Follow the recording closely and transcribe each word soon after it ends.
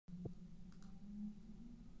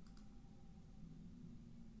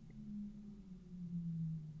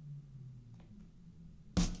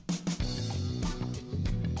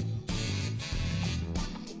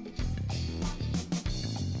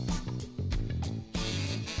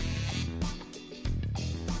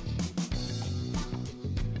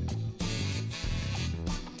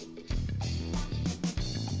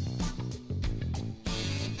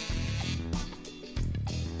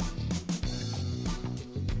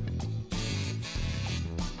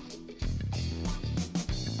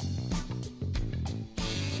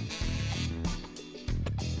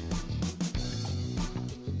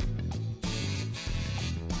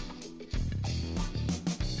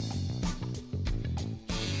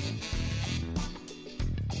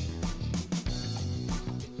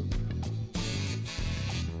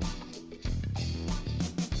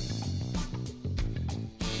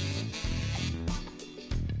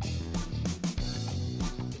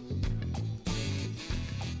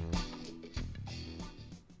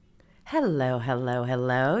Hello, hello,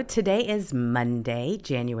 hello. Today is Monday,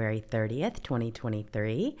 January 30th,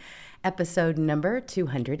 2023, episode number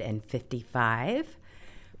 255.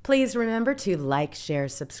 Please remember to like, share,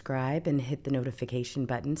 subscribe, and hit the notification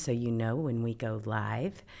button so you know when we go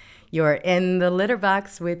live. You're in the litter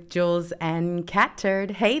box with Jules and Cat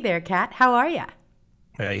Turd. Hey there, Cat. How are ya?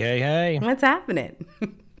 Hey. What's happening?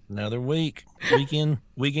 Another week.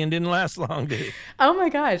 Weekend didn't last long, did it? Oh my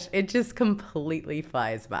gosh, it just completely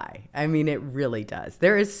flies by. I mean, it really does.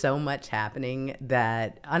 There is so much happening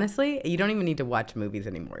that honestly, you don't even need to watch movies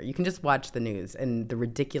anymore. You can just watch the news and the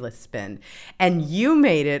ridiculous spin. And you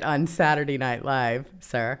made it on Saturday Night Live,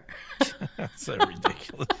 sir. So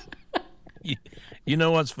ridiculous. You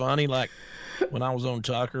know what's funny? Like when I was on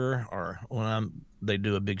Tucker or when they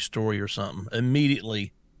do a big story or something,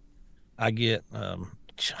 immediately I get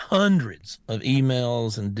hundreds of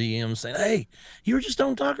emails and DMs saying, "Hey, you were just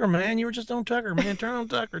on Tucker, man. You were just on Tucker, man. Turn on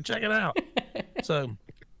Tucker. Check it out." So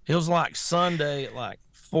it was like Sunday at like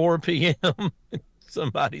 4 p.m.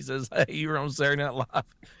 Somebody says, "Hey, you were on Saturday Night Live."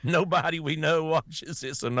 Nobody we know watches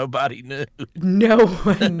it, so nobody knew. No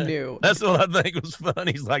one knew. That's what I think was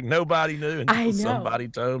funny. It's like nobody knew until somebody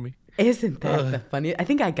told me. Isn't that the funny? I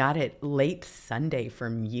think I got it late Sunday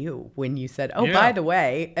from you when you said, "Oh, Yeah. by the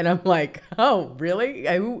way," and I'm like, "Oh, really?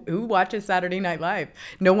 Who watches Saturday Night Live?"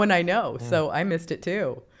 No one I know, so I missed it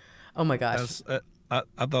too. Oh my gosh!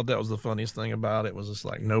 I thought that was the funniest thing about it was just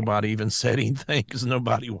like nobody even said anything because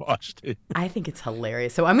nobody watched it. I think it's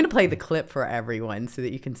hilarious. So I'm going to play the clip for everyone so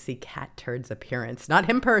that you can see Cat Turd's appearance. Not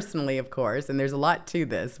him personally, of course, and there's a lot to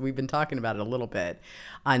this. We've been talking about it a little bit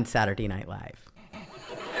on Saturday Night Live.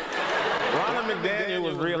 Ronna McDaniel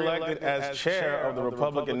was reelected as chair of the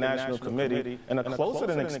Republican National Committee in a closer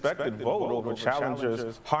than expected vote over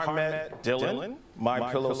challengers Harmet Dillon,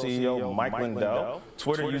 MyPillow CEO Mike Lindell,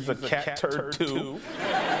 Twitter user Cat Turd 2,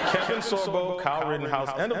 Kevin Sorbo, Kyle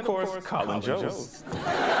Rittenhouse, and of course, Colin Jost.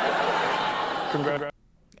 Congrats.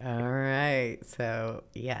 All right. So,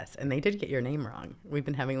 yes. And they did get your name wrong. We've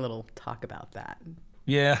been having a little talk about that.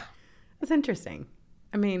 Yeah. That's interesting.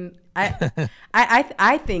 I mean,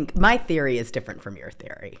 I think my theory is different from your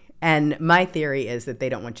theory. And my theory is that they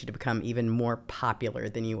don't want you to become even more popular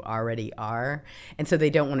than you already are. And so they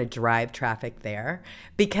don't want to drive traffic there.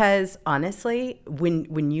 Because honestly,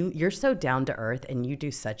 when you're so down to earth and you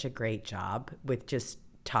do such a great job with just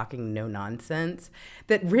talking no nonsense,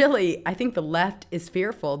 that really I think the left is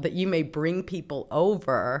fearful that you may bring people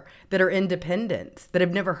over that are independents that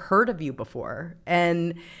have never heard of you before,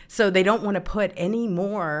 and so they don't want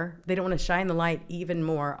to shine the light even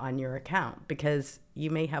more on your account because you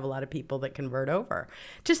may have a lot of people that convert over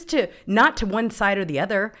just to not to one side or the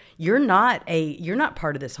other. You're not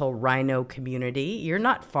part of this whole rhino community. You're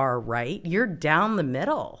not far right. You're down the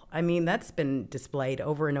middle. I mean, that's been displayed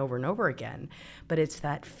over and over and over again, but it's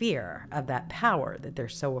that fear of that power that they're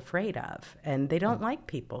so afraid of. And they don't like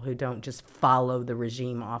people who don't just follow the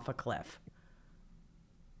regime off a cliff.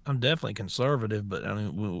 I'm definitely conservative, but I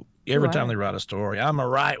mean, every time they write a story, I'm a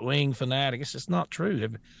right-wing fanatic. It's just not true.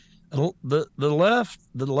 The left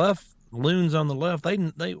loons on the left,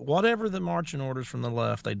 they whatever the marching orders from the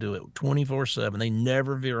left, they do it 24/7. They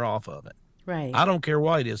never veer off of it. Right. I don't care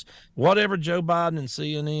what it is. Whatever Joe Biden and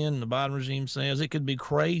CNN and the Biden regime says, it could be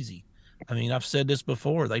crazy. I mean, I've said this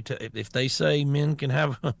before. If they say men can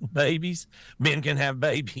have babies, men can have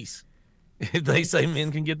babies. If they say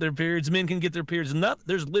men can get their periods, men can get their periods.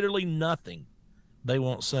 There's literally nothing they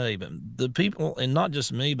won't say. But the people, and not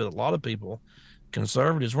just me, but a lot of people,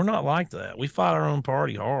 conservatives, we're not like that. We fight our own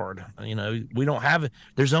party hard. You know, we don't have it.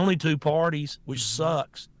 There's only two parties, which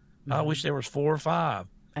sucks. I wish there was 4 or 5.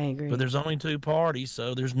 I agree. But there's only two parties,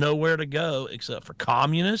 so there's nowhere to go except for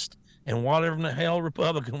communist and whatever in the hell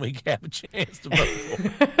Republican we have a chance to vote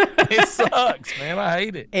for. It sucks, man. I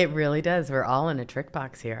hate it. It really does. We're all in a trick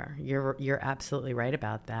box here. You're absolutely right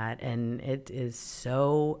about that. And it is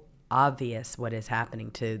so obvious what is happening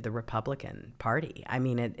to the Republican Party. I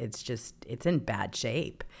mean, it's in bad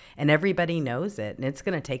shape. And everybody knows it. And it's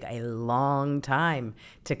going to take a long time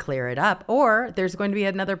to clear it up. Or there's going to be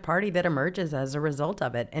another party that emerges as a result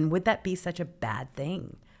of it. And would that be such a bad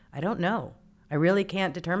thing? I don't know. I really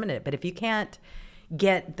can't determine it. But if you can't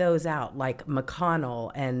get those out, like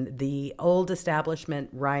McConnell and the old establishment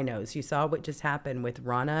rhinos, you saw what just happened with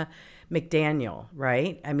Ronna McDaniel,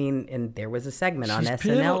 right? I mean, and there was a segment on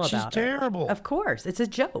SNL about it. She's terrible. Of course. It's a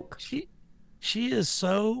joke. She is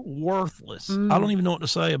so worthless. I don't even know what to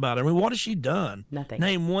say about her. I mean, what has she done? Nothing.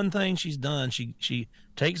 Name one thing she's done. She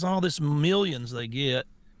takes all this millions they get.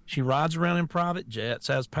 She rides around in private jets,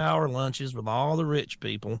 has power lunches with all the rich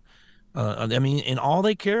people. I mean, and all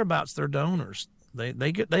they care about is their donors. They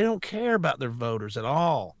don't care about their voters at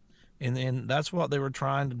all, and that's what they were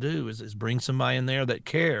trying to do is bring somebody in there that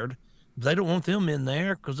cared. They don't want them in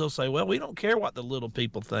there because they'll say, well, we don't care what the little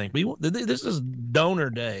people think. This is donor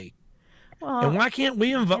day, and Well, why can't we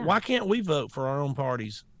yeah. why can't we vote for our own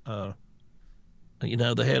parties? The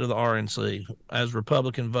head of the RNC as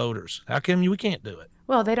Republican voters. How come we can't do it?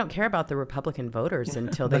 Well, they don't care about the Republican voters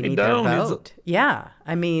until they need don't. their vote. Yeah.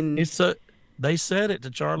 I mean, They said it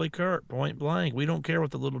to Charlie Kirk point blank. We don't care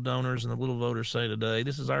what the little donors and the little voters say today.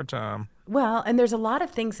 This is our time. well, and there's a lot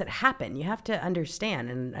of things that happen. You have to understand,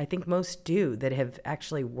 and I think most do that have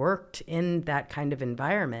actually worked in that kind of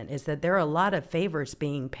environment, is that there are a lot of favors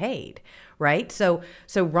being paid, right? So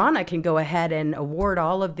Ronna can go ahead and award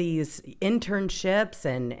all of these internships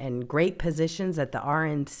and great positions at the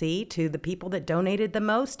RNC to the people that donated the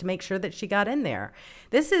most to make sure that she got in there.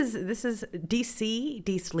 This is DC,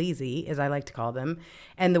 D-sleazy, as I like to call them,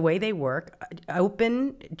 and the way they work,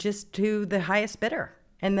 open just to the highest bidder.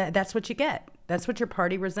 And that's what you get. That's what your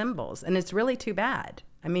party resembles. And it's really too bad.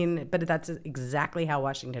 I mean, but that's exactly how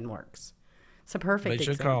Washington works. It's a perfect They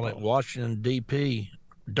should example. call it Washington DP,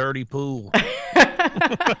 dirty pool.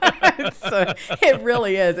 It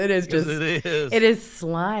really is. It is just, it is. It is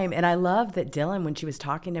slime. And I love that Dylan, when she was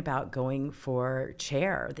talking about going for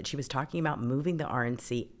chair, that she was talking about moving the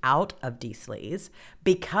RNC out of D-sleaze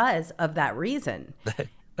because of that reason.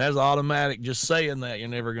 That's automatic. Just saying that, you're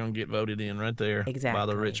never going to get voted in right there by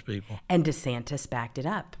the rich people. And DeSantis backed it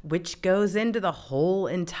up, which goes into the whole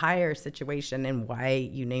entire situation and why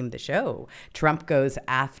you named the show. Trump goes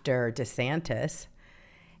after DeSantis.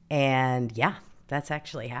 And yeah, that's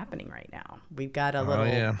actually happening right now. We've got a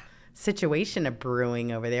little situation of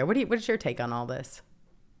brewing over there. What's your take on all this?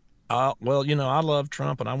 Well, I love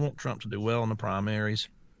Trump, and I want Trump to do well in the primaries.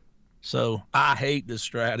 So I hate this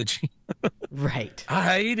strategy. Right. I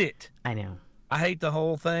hate it. I know. I hate the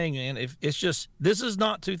whole thing, man. If it's just, this is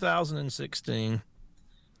not 2016.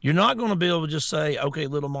 You're not going to be able to just say, okay,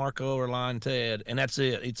 little Marco or Lion Ted, and that's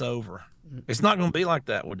it. It's over. It's not going to be like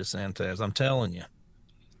that with DeSantis. I'm telling you.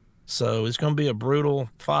 So it's going to be a brutal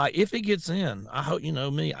fight if he gets in. I hope,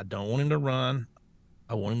 me, I don't want him to run.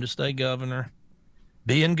 I want him to stay governor.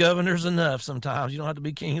 Being governor's enough sometimes. You don't have to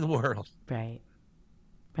be king of the world. Right.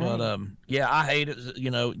 But I hate it.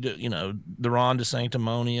 The Ron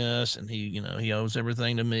DeSanctimonious, and he owes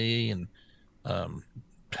everything to me, and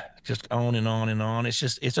just on and on and on.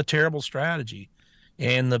 It's a terrible strategy,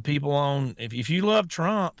 and the people if you love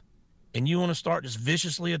Trump, and you want to start just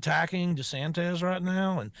viciously attacking DeSantis right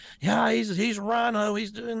now, and he's a rhino,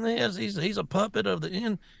 he's doing this, he's a puppet of the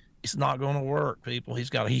end. It's not going to work, people. He's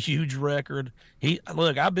got a huge record.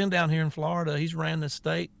 I've been down here in Florida. He's ran the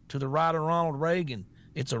state to the right of Ronald Reagan.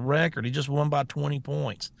 It's a record. He just won by 20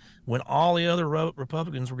 points when all the other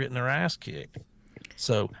Republicans were getting their ass kicked.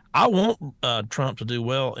 So I want Trump to do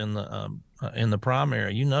well in the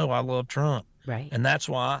primary. I love Trump. Right. And that's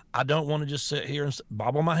why I don't want to just sit here and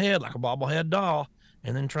bobble my head like a bobblehead doll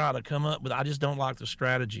and then try to come up with, I just don't like the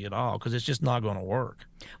strategy at all because it's just not going to work.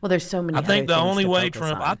 Well, there's so many I think the only way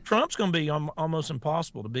Trump's going to be almost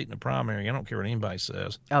impossible to beat in the primary. I don't care what anybody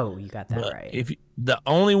says. Oh, you got that right. The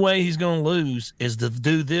only way he's going to lose is to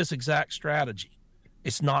do this exact strategy.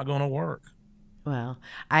 It's not going to work. Well,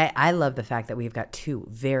 I love the fact that we've got two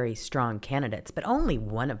very strong candidates, but only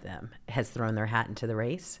one of them has thrown their hat into the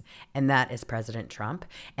race, and that is President Trump.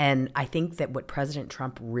 And I think that what President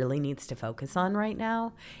Trump really needs to focus on right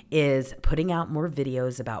now is putting out more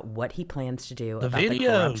videos about what he plans to do about the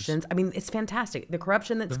corruptions. I mean, it's fantastic. The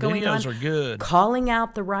corruption that's going on. The videos are good. Calling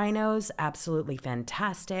out the rhinos, absolutely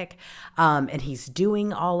fantastic. And he's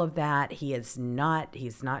doing all of that. He's not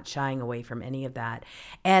shying away from any of that.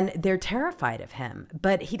 And they're terrified of him,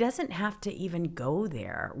 but he doesn't have to even go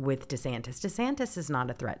there with DeSantis. DeSantis is not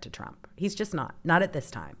a threat to Trump. He's just not at this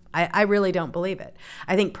time. I really don't believe it.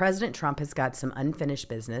 I think President Trump has got some unfinished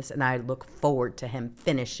business, and I look forward to him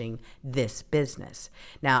finishing this business.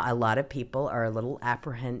 Now, a lot of people are a little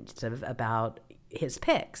apprehensive about his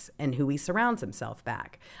picks and who he surrounds himself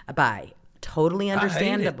by. Totally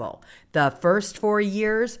understandable. The first 4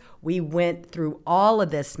 years, we went through all of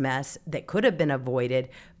this mess that could have been avoided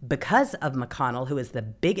because of McConnell, who is the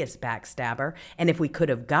biggest backstabber. And if we could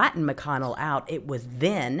have gotten McConnell out, it was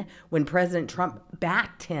then when President Trump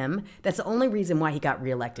backed him. That's the only reason why he got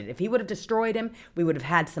reelected. If he would have destroyed him, we would have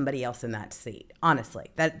had somebody else in that seat. Honestly,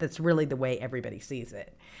 that's really the way everybody sees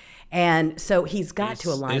it. And so he's got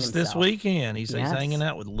to align himself. This weekend. He's hanging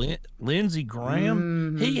out with Lindsey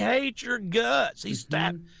Graham. Mm-hmm. He hates your guts. He's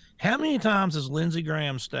stabbed. How many times has Lindsey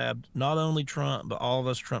Graham stabbed not only Trump, but all of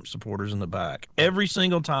us Trump supporters in the back? Every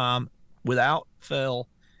single time, without fail.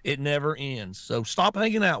 It never ends. So stop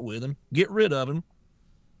hanging out with him. Get rid of him.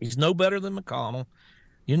 He's no better than McConnell.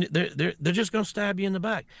 They're just going to stab you in the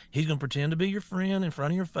back. He's going to pretend to be your friend in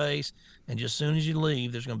front of your face, and just as soon as you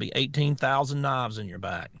leave, there's going to be 18,000 knives in your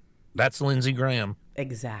back. That's Lindsey Graham.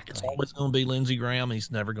 Exactly. It's always going to be Lindsey Graham, and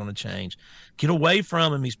he's never going to change. Get away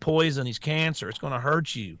from him. He's poison. He's cancer. It's going to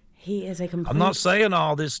hurt you. He is a complete... I'm not saying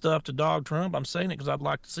all this stuff to dog Trump. I'm saying it because I'd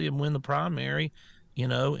like to see him win the primary,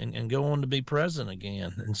 and go on to be president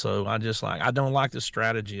again. And so I don't like this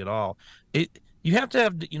strategy at all. You have to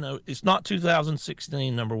have, it's not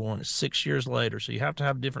 2016, number one. It's 6 years later. So you have to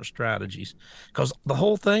have different strategies because the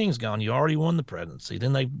whole thing's gone. You already won the presidency.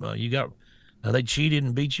 Then they cheated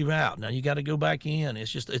and beat you out. Now you got to go back in.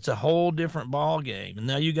 It's a whole different ball game. And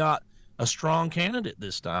now you got a strong candidate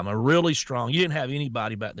this time, a really strong. You didn't have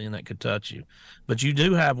anybody back then that could touch you, but you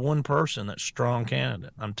do have one person that's strong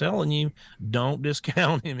candidate. I'm telling you, don't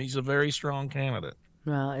discount him. He's a very strong candidate.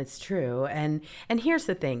 Well, it's true. And here's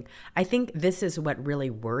the thing. I think this is what really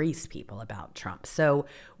worries people about Trump. So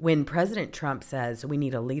when President Trump says we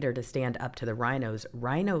need a leader to stand up to the rhinos,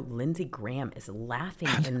 Rhino Lindsey Graham is laughing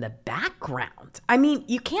in the background. I mean,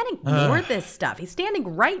 you can't ignore this stuff. He's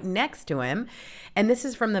standing right next to him. And this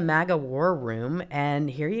is from the MAGA War Room. And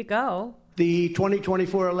here you go. The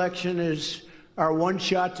 2024 election is our one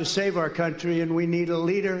shot to save our country, and we need a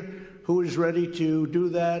leader who is ready to do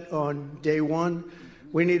that on day one.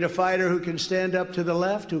 We need a fighter who can stand up to the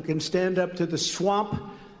left, who can stand up to the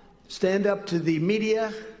swamp, stand up to the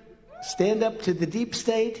media, stand up to the deep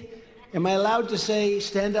state. Am I allowed to say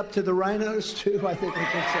stand up to the rhinos, too? I think we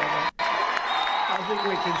can say that. I think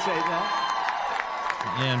we can say that.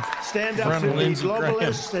 And stand up to the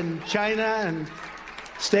globalists and China, and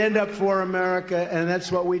stand up for America, and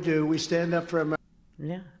that's what we do. We stand up for America.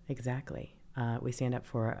 Yeah, exactly. We stand up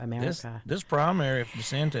for America. This primary, if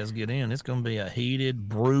DeSantis get in, it's going to be a heated,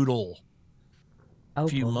 brutal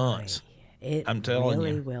few months. I'm telling you, it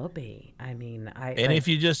really will be. I mean, if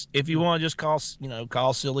you want to just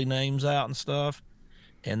call silly names out and stuff,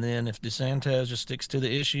 and then if DeSantis just sticks to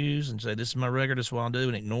the issues and say this is my record, this is what I'll do,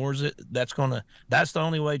 and ignores it, that's the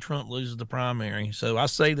only way Trump loses the primary. So I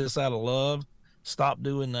say this out of love. Stop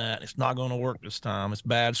doing that. It's not going to work this time. It's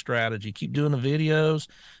bad strategy. Keep doing the videos.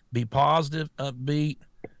 Be positive, upbeat.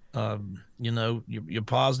 Your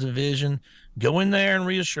positive vision. Go in there and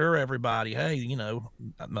reassure everybody. Hey,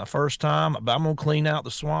 my first time, I'm going to clean out the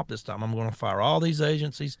swamp this time. I'm going to fire all these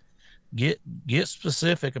agencies. Get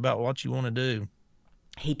specific about what you want to do.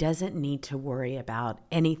 He doesn't need to worry about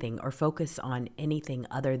anything or focus on anything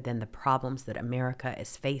other than the problems that America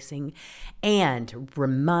is facing, and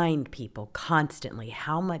remind people constantly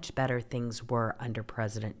how much better things were under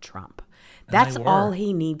President Trump. That's all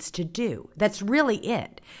he needs to do. That's really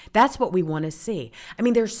it. That's what we want to see. I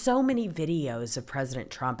mean, there's so many videos of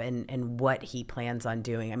President Trump and what he plans on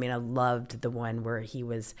doing. I mean, I loved the one where he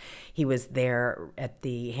was there at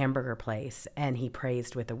the hamburger place and he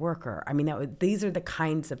praised with a worker. I mean, these are the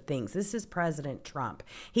kinds of things. This is President Trump.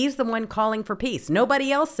 He's the one calling for peace.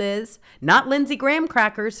 Nobody else is. Not Lindsey Graham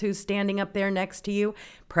crackers who's standing up there next to you.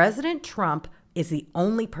 President Trump is the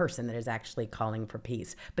only person that is actually calling for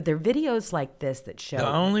peace. But there are videos like this that show the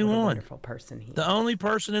only what a one wonderful person he is. The only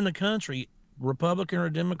person in the country, Republican or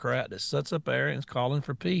Democrat, that sits up there and is calling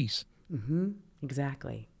for peace. Mm-hmm.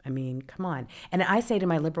 Exactly. I mean, come on. And I say to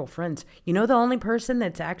my liberal friends, the only person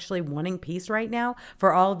that's actually wanting peace right now,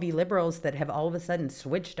 for all of you liberals that have all of a sudden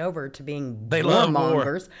switched over to being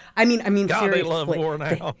warmongers. I mean, God, seriously. They love war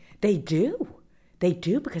now. They do. They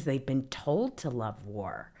do, because they've been told to love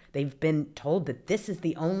war. They've been told that this is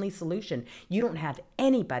the only solution. You don't have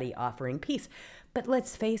anybody offering peace. But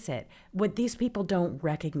let's face it, what these people don't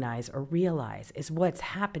recognize or realize is what's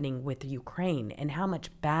happening with Ukraine and how much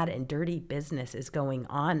bad and dirty business is going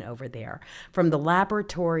on over there. From the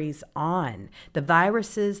laboratories on, the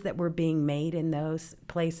viruses that were being made in those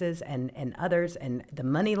places and others, and the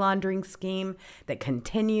money laundering scheme that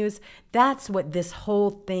continues. That's what this whole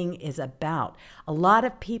thing is about. A lot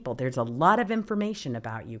of people, there's a lot of information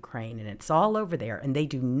about Ukraine, and it's all over there, and they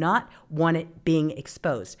do not want it being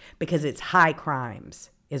exposed because it's high crimes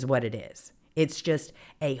is what it is. It's just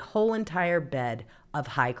a whole entire bed of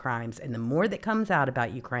high crimes. And the more that comes out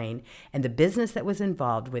about Ukraine and the business that was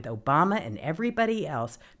involved with Obama and everybody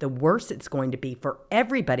else, the worse it's going to be for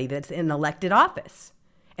everybody that's in elected office.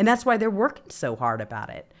 And that's why they're working so hard about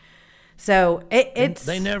it. So it's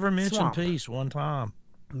they never mentioned swamp. Peace one time.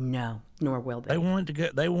 No, nor will they. They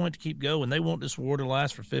want to keep going. They want this war to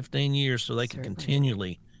last for 15 years so they can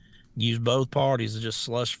continually use both parties to just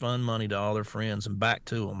slush fund money to all their friends and back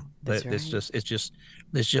to them. That's right. It's just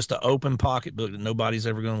It's just an open pocketbook that nobody's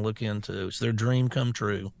ever going to look into. It's their dream come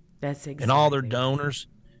true. That's exactly. And all their donors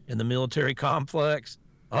in the military complex,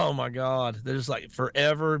 oh my God, they're just like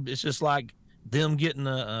forever. It's just like them getting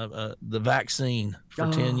the vaccine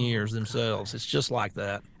for 10 years themselves. God. It's just like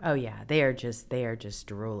that. Oh yeah, they are just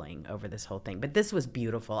drooling over this whole thing. But this was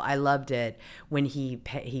beautiful. I loved it when he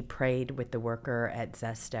prayed with the worker at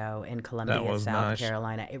Zesto in Columbia, South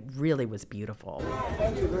Carolina. It really was beautiful.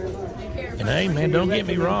 And hey, man, don't get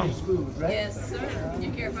me wrong. Yes, sir.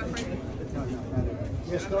 You care if I pray?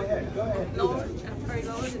 Yes, go ahead. Lord, I pray,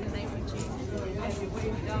 Lord, in the name of Jesus, as you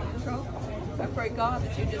wave Donald Trump, I pray, God,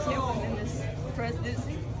 that you just help him in this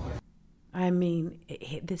presidency. I mean,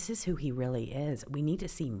 this is who he really is. We need to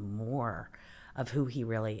see more of who he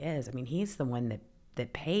really is. I mean, he's the one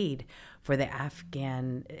that paid for the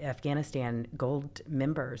Afghanistan Gold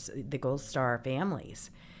members, the Gold Star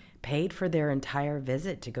families, paid for their entire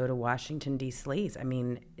visit to go to Washington, D.C. I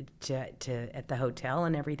mean, to at the hotel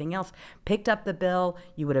and everything else. Picked up the bill.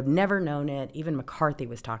 You would have never known it. Even McCarthy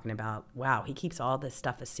was talking about, wow, he keeps all this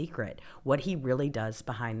stuff a secret. What he really does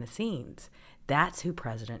behind the scenes. That's who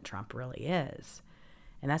President Trump really is.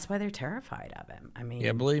 And that's why they're terrified of him. I mean,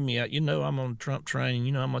 yeah, believe me, I'm on Trump train.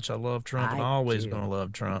 You know how much I love Trump, and I'm always going to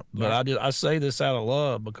love Trump. But I say this out of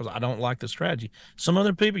love because I don't like the strategy. Some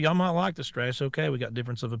other people, y'all might like the strategy. Okay, we got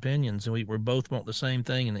difference of opinions, and we both want the same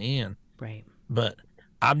thing in the end. Right. But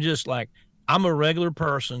I'm just like, I'm a regular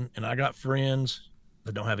person, and I got friends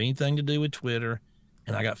that don't have anything to do with Twitter,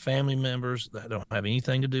 and I got family members that don't have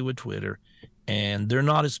anything to do with Twitter. And they're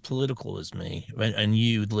not as political as me and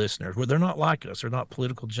you, the listeners. Well, they're not like us. They're not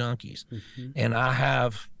political junkies. Mm-hmm. And I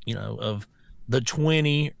have, of the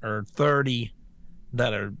 20 or 30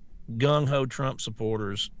 that are gung-ho Trump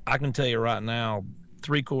supporters, I can tell you right now,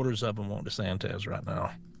 3/4 of them want DeSantis right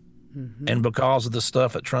now. Mm-hmm. And because of the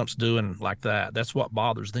stuff that Trump's doing like that, that's what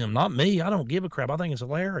bothers them. Not me. I don't give a crap. I think it's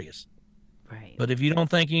hilarious. Right. But if you don't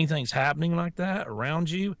think anything's happening like that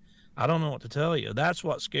around you, I don't know what to tell you. That's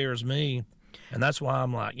what scares me. And that's why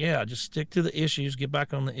I'm like, yeah, just stick to the issues, get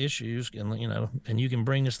back on the issues, and and you can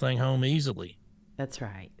bring this thing home easily. That's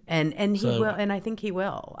right. And he will, and I think he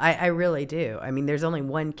will. I really do. I mean, there's only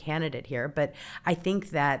one candidate here, but I think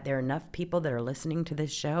that there are enough people that are listening to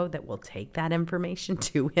this show that will take that information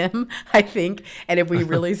to him, I think. And if we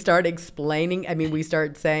really start explaining, I mean, we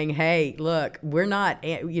start saying, hey, look,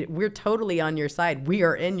 we're totally on your side. We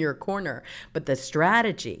are in your corner. But the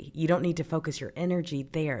strategy, you don't need to focus your energy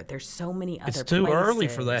there. There's so many other places. It's too early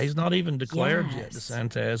for that. He's not even declared yet,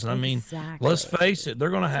 DeSantis. And I mean, let's face it, they're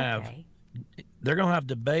going to have... Okay. They're going to have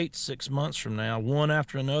debates 6 months from now, one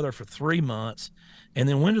after another for 3 months. And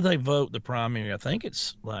then when do they vote the primary? I think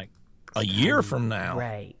it's like a year from now.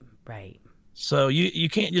 Right. So you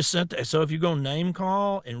can't just sit there. So if you go name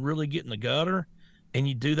call and really get in the gutter and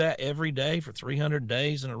you do that every day for 300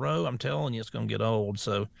 days in a row, I'm telling you, it's going to get old.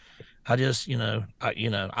 So I just,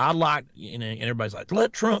 I like, and everybody's like,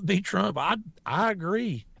 let Trump be Trump. I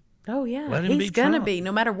agree. Oh yeah, he's gonna be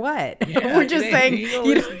no matter what. Yeah, we're just saying he don't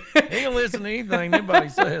listen to anything anybody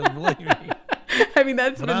says. Believe me. I mean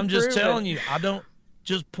that's. But I'm just telling you, I don't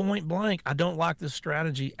just point blank. I don't like this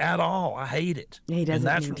strategy at all. I hate it. He doesn't. And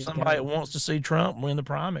that's from somebody that wants to see Trump win the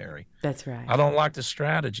primary. That's right. I don't like the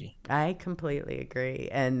strategy. I completely agree,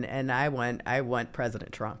 and I want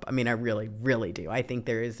President Trump. I mean, I really, really do. I think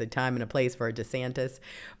there is a time and a place for a DeSantis,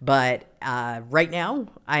 but right now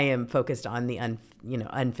I am focused on the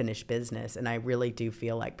unfinished business, and I really do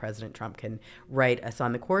feel like President Trump can write us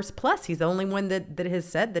on the course. Plus, he's the only one that has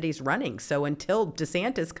said that he's running. So until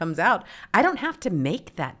DeSantis comes out, I don't have to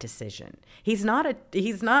make that decision. He's not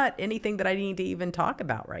anything that I need to even talk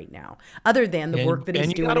about right now, other than the work that he's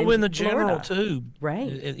doing. And you got to win the general too,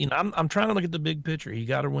 right? I'm trying to look at the big picture. You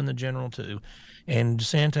got to win the general too, and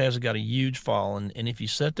DeSantis has got a huge fall. And if you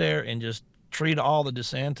sit there and just treat all the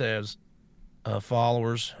DeSantis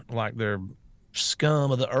followers like they're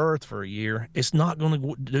scum of the earth for a year, it's not going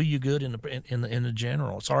to do you good in the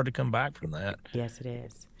general. It's hard to come back from that. Yes, it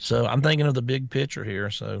is. So I'm thinking of the big picture here.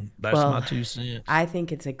 So that's my 2 cents. I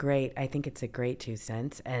think it's a great 2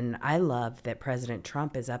 cents, and I love that President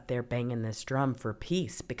Trump is up there banging this drum for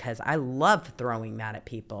peace, because I love throwing that at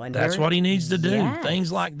people. And that's what he needs to do. Yes.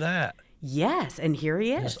 Things like that. Yes, and here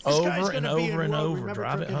he is. Just over and over and over.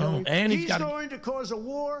 Drive it home. And he's going to cause a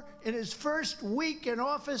war in his first week in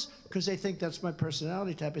office, because they think that's my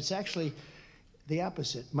personality type. It's actually the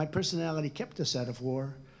opposite. My personality kept us out of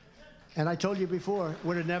war. And I told you before,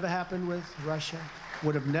 would have never happened with Russia.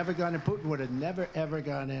 Would have never gone in. Putin would have never, ever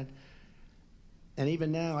gone in. And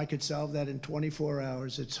even now, I could solve that in 24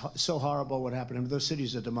 hours. It's so horrible what happened. I mean, those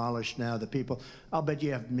cities are demolished now. The people, I'll bet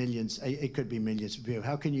you have millions. It could be millions of people.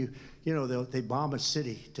 How can you, they bomb a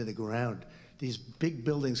city to the ground. These big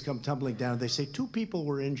buildings come tumbling down. They say 2 people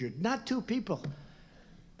were injured. Not 2 people.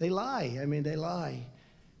 They lie. I mean, they lie.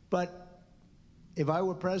 But if I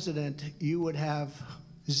were president, you would have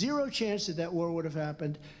 0 chance that war would have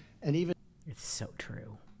happened. And even... It's so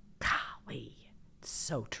true. Golly, it's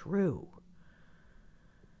so true.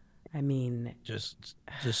 I mean, just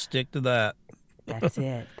stick to that. That's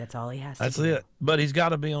it. That's all he has to do. That's it. But he's got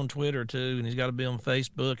to be on Twitter too, and he's got to be on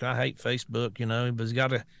Facebook. I hate Facebook, but he's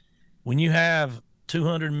got to. When you have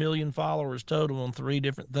 200 million followers total on 3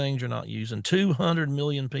 different things you're not using, 200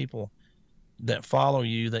 million people that follow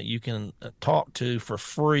you that you can talk to for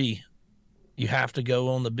free, you have to go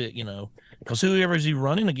on the bit, because whoever is he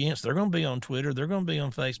running against, they're going to be on Twitter, they're going to be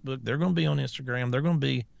on Facebook, they're going to be on Instagram, they're going to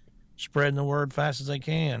be spreading the word fast as they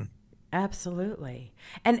can. Absolutely.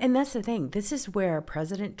 And that's the thing. This is where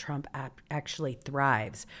President Trump actually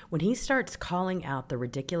thrives, when he starts calling out the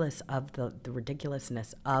ridiculousness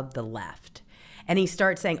of the left. And he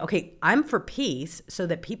starts saying, okay, I'm for peace so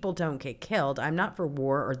that people don't get killed. I'm not for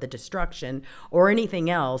war or the destruction or anything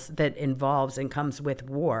else that involves and comes with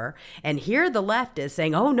war. And here the left is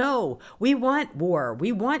saying, oh, no, we want war.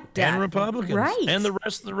 We want death. And Republicans. Right. And the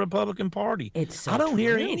rest of the Republican Party. It's so I don't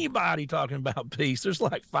hear true. anybody talking about peace. There's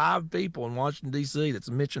like 5 people in Washington, D.C. that's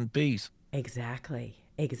mentioned peace. Exactly.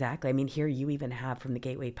 I mean, here you even have from the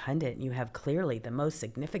Gateway Pundit, you have clearly the most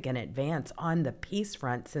significant advance on the peace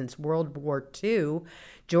front since World War II.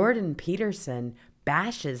 Jordan Peterson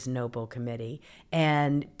bashes Nobel Committee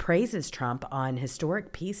and praises Trump on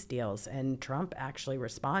historic peace deals. And Trump actually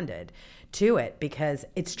responded to it because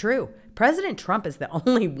it's true. President Trump is the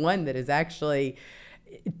only one that is actually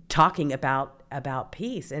talking about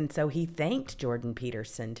peace. And so he thanked Jordan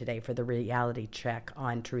Peterson today for the reality check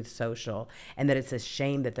on Truth Social, and that it's a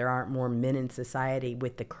shame that there aren't more men in society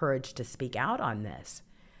with the courage to speak out on this.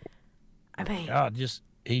 I mean, God, it's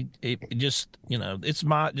just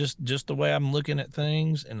the way I'm looking at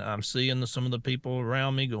things, and I'm seeing some of the people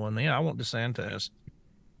around me going, yeah, I want DeSantis.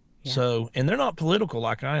 Yeah. So, and they're not political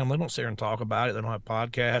like I am. They don't sit here and talk about it. They don't have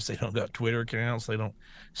podcasts. They don't got Twitter accounts. They don't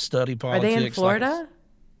study politics. Are they in Florida?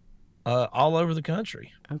 All over the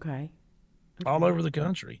country. Okay. All over the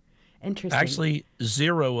country. Interesting. Actually,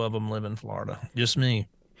 0 of them live in Florida. Just me.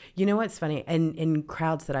 You know what's funny? In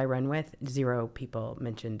crowds that I run with, 0 people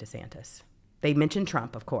mention DeSantis. They mention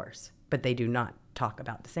Trump, of course, but they do not talk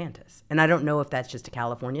about DeSantis. And I don't know if that's just a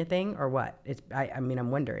California thing or what. I'm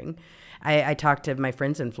wondering. I talked to my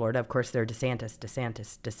friends in Florida. Of course, they're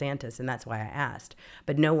DeSantis, and that's why I asked.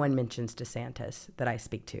 But no one mentions DeSantis that I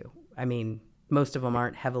speak to. I mean, most of them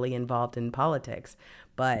aren't heavily involved in politics,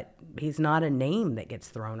 but he's not a name that gets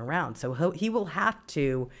thrown around. So he will have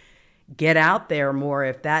to get out there more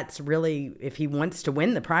if he wants to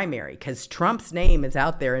win the primary, because Trump's name is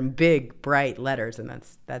out there in big, bright letters. And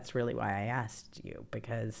that's really why I asked you,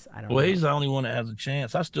 because I don't know. Well, he's the only one that has a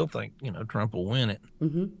chance. I still think, Trump will win it.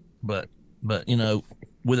 Mm-hmm. But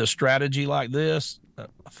with a strategy like this,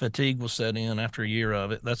 fatigue will set in after a year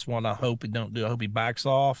of it. That's what I hope he don't do. I hope he backs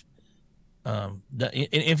off.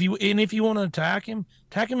 If you want to attack him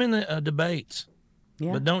in the debates,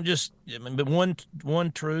 but don't just. But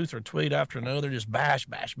one truth or tweet after another, just bash.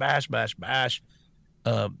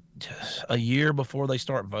 A year before they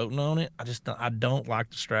start voting on it, I don't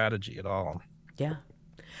like the strategy at all. Yeah,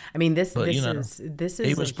 I mean this is.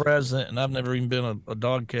 He was president, and I've never even been a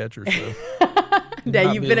dog catcher. So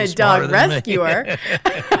yeah, you've been a dog rescuer.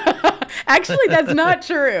 Actually, that's not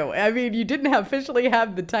true. I mean, you didn't officially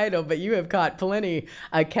have the title, but you have caught plenty,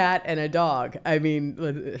 a cat and a dog. I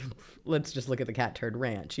mean, let's just look at the Cat Turd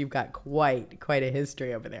Ranch. You've got quite a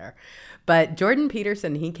history over there. But Jordan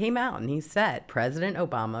Peterson, he came out and he said President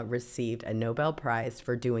Obama received a Nobel Prize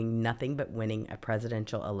for doing nothing but winning a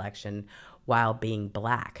presidential election while being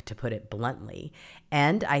black, to put it bluntly.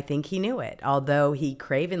 And I think he knew it, although he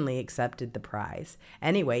cravenly accepted the prize.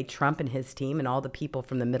 Anyway, Trump and his team and all the people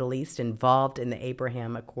from the Middle East involved in the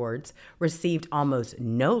Abraham Accords received almost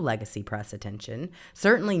no legacy press attention,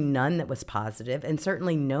 certainly none that was positive, and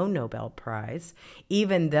certainly no Nobel Prize,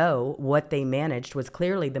 even though what they managed was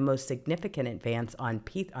clearly the most significant advance on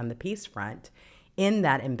the peace front in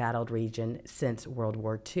that embattled region since World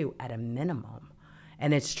War II, at a minimum.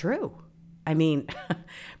 And it's true. I mean,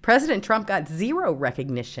 President Trump got 0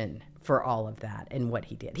 recognition for all of that and what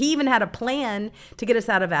he did. He even had a plan to get us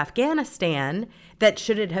out of Afghanistan that,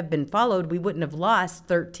 should it have been followed, we wouldn't have lost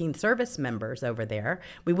 13 service members over there.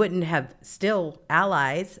 We wouldn't have still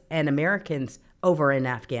allies and Americans over in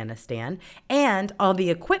Afghanistan and all the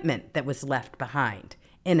equipment that was left behind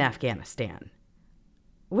in Afghanistan.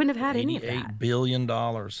 Wouldn't have had any of that. $88 billion.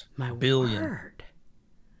 My billion. word.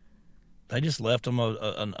 They just left them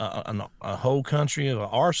a whole country of an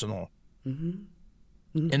arsenal. And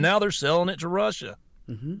now they're selling it to Russia.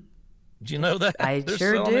 Did you know that? I they're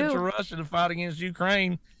sure selling do. it to Russia to fight against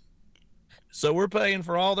Ukraine. So we're paying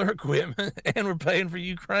for all their equipment, and we're paying for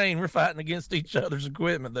Ukraine. We're fighting against each other's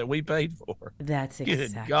equipment that we paid for. That's Good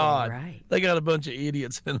exactly God. right. They got a bunch of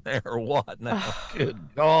idiots in there or what now? Good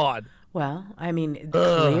God. Well, I mean,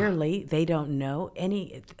 clearly they don't know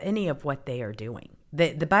any of what they are doing.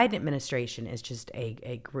 The Biden administration is just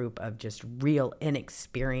a group of just real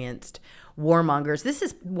inexperienced warmongers. This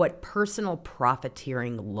is what personal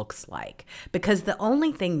profiteering looks like, because the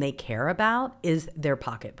only thing they care about is their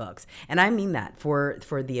pocketbooks. And I mean that for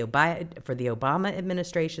the Obama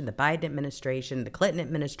administration, the Biden administration, the Clinton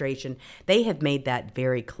administration, they have made that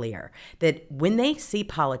very clear that when they see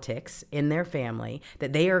politics in their family,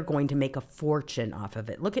 that they are going to make a fortune off of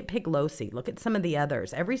it. Look at Pelosi, look at some of the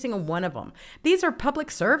others, every single one of them. These are public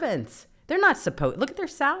servants. They're not supposed, look at their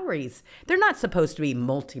salaries. They're not supposed to be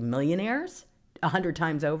multimillionaires 100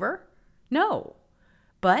 times over. No.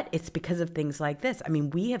 But it's because of things like this. I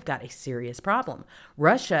mean, we have got a serious problem.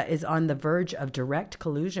 Russia is on the verge of direct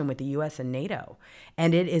collusion with the U.S. and NATO.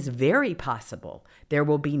 And it is very possible there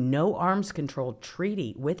will be no arms control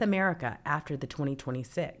treaty with America after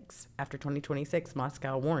 2026. After 2026,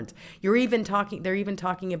 Moscow warns. They're even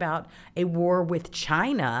talking about a war with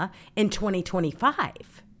China in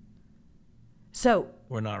 2025. So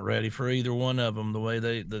we're not ready for either one of them. The way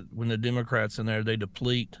when the Democrats in there, they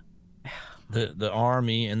deplete the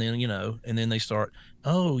army, and then they start,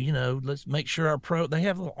 let's make sure they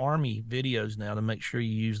have little army videos now to make sure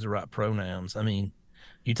you use the right pronouns. I mean,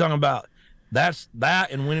 you're talking about that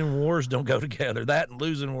and winning wars don't go together. That and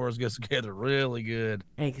losing wars goes together really good.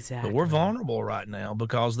 Exactly. But we're vulnerable right now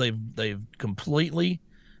because they've completely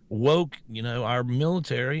woke, our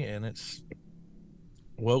military, and it's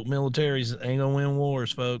woke militaries ain't gonna win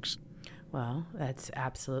wars, folks. Well, that's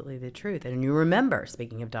absolutely the truth. And you remember,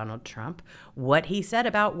 speaking of Donald Trump, what he said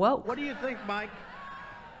about woke. What do you think, Mike?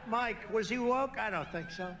 Mike, was he woke? I don't think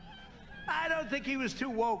so. I don't think he was too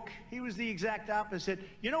woke. He was the exact opposite.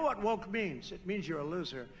 You know what woke means? It means you're a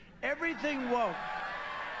loser. Everything woke.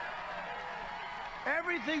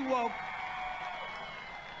 Everything woke.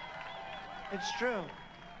 It's true.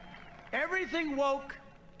 Everything woke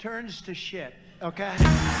turns to shit. Okay?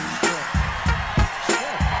 It's true.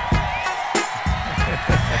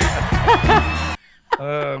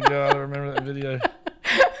 Oh God, I remember that video.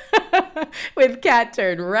 With Cat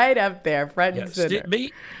turned right up there, front and center.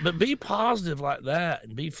 Be positive like that,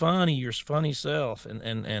 and be funny, your funny self,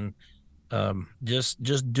 and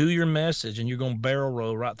just do your message, and you're gonna barrel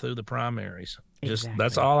roll right through the primaries. Exactly.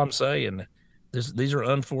 That's all I'm saying. These are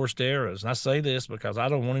unforced errors, and I say this because I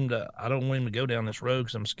don't want him to go down this road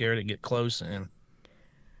because I'm scared to get close in.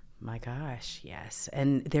 My gosh, yes.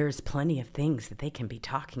 And there's plenty of things that they can be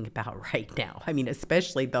talking about right now. I mean,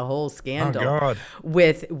 especially the whole scandal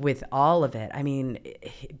with all of it. I mean,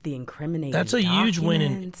 the incriminating That's a huge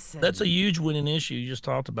winning. documents That's a huge winning issue you just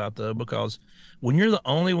talked about, though, because when you're the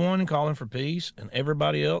only one calling for peace and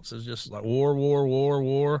everybody else is just like war, war, war,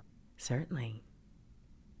 war. Certainly.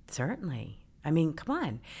 I mean, come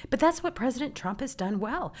on. But that's what President Trump has done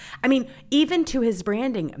well. I mean, even to his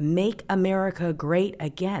branding, Make America Great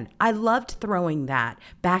Again. I loved throwing that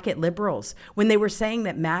back at liberals when they were saying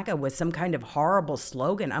that MAGA was some kind of horrible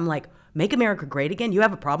slogan. I'm like, Make America Great Again? You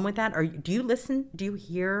have a problem with that? Or do you listen? Do you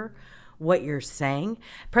hear what you're saying?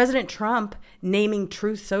 President Trump naming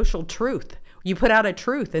Truth Social Truth. You put out a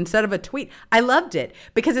truth instead of a tweet. I loved it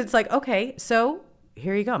because it's like, okay, so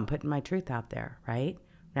here you go. I'm putting my truth out there, right?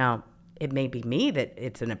 Now, it may be me that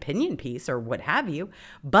it's an opinion piece or what have you,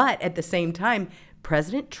 but at the same time,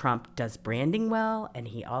 President Trump does branding well, and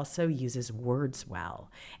he also uses words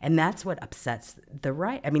well. And that's what upsets the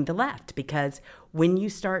left, because when you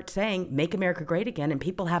start saying, Make America Great Again, and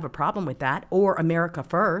people have a problem with that, or America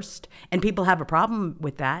First, and people have a problem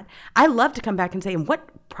with that, I love to come back and say, and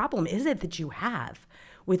what problem is it that you have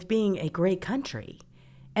with being a great country?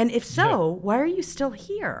 And if so, why are you still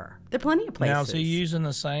here? There are plenty of places. Now, is he using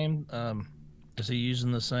the same? Is he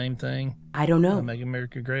using the same thing? I don't know. Make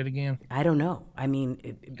America Great Again? I don't know. I mean,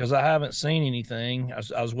 because I haven't seen anything.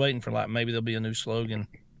 I was waiting for maybe there'll be a new slogan.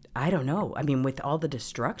 I don't know. I mean, with all the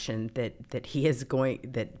destruction that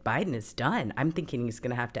Biden has done, I'm thinking he's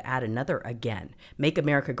going to have to add another again. Make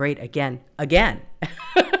America Great Again.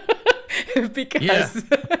 Because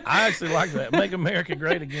I actually like that. Make America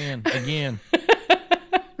Great Again.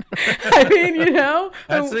 I mean,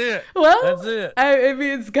 That's it. Well, That's it. I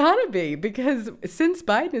mean, it's got to be, because since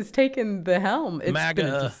Biden has taken the helm, it's been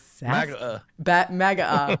a disaster.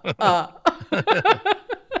 MAGA.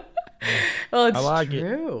 Well, it's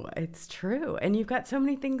true. It's true. And you've got so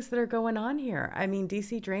many things that are going on here. I mean,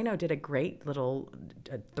 DC Drano did a great little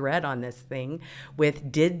thread on this thing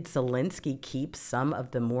with, did Zelensky keep some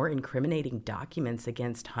of the more incriminating documents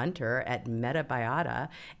against Hunter at Meta Biota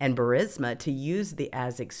and Burisma to use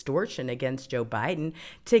as extortion against Joe Biden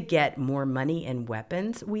to get more money and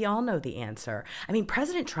weapons? We all know the answer. I mean,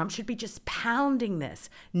 President Trump should be just pounding this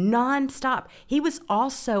nonstop. He was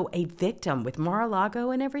also a victim with Mar-a-Lago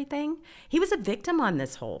and everything. He was a victim on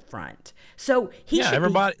this whole front. So he should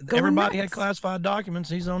everybody had classified documents.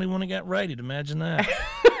 He's the only one that got raided. Imagine that.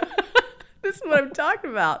 This is what I'm talking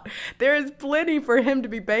about. There is plenty for him to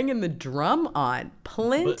be banging the drum on.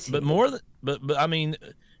 Plenty. But I mean,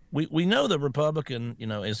 we know the Republican,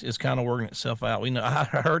 is kind of working itself out. We know. I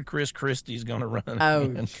heard Chris Christie's going to run.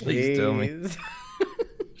 Oh, please tell me.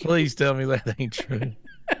 Please tell me that ain't true.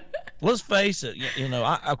 Let's face it.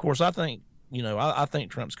 I think. I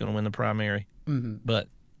think Trump's going to win the primary, but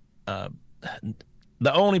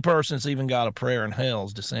the only person that's even got a prayer in hell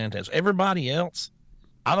is DeSantis. Everybody else,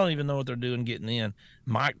 I don't even know what they're doing getting in.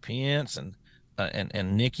 Mike Pence and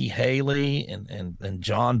Nikki Haley and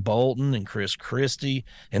John Bolton and Chris Christie,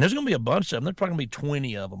 and there's going to be a bunch of them. There's probably going to be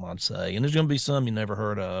 20 of them, I'd say, and there's going to be some you never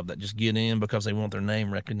heard of that just get in because they want their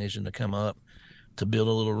name recognition to come up, to build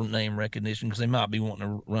a little name recognition, because they might be wanting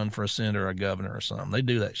to run for a senator or a governor or something. They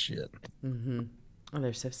do that shit. Mm-hmm. Oh,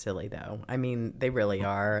 they're so silly, though. I mean, they really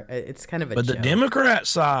are. It's kind of a But joke. the Democrat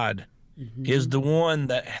side is the one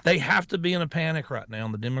that they have to be in a panic right now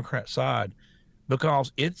on the Democrat side,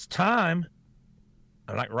 because it's time.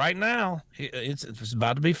 Like right now, it's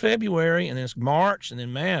about to be February, and it's March, and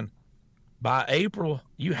then, man, by April,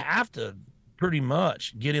 you have to pretty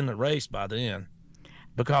much get in the race by then,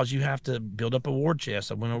 because you have to build up a war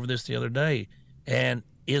chest. I went over this the other day. And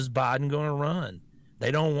is Biden going to run?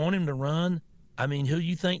 They don't want him to run. I mean, who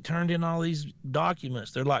you think turned in all these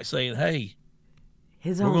documents? They're like saying, hey,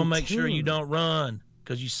 we're going to make sure you don't run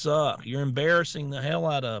because you suck. You're embarrassing the hell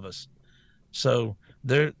out of us. So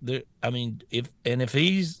if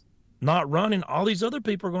he's not running, all these other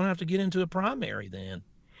people are going to have to get into a primary then.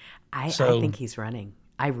 I think he's running.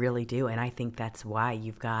 I really do. And I think that's why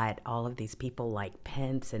you've got all of these people like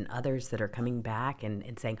Pence and others that are coming back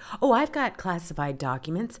and saying, oh, I've got classified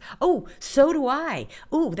documents. Oh, so do I.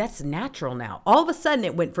 Oh, that's natural now. All of a sudden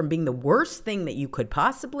it went from being the worst thing that you could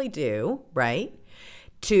possibly do, right,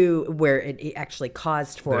 to where it actually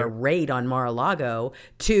caused for a raid on Mar-a-Lago,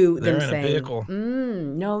 to them saying,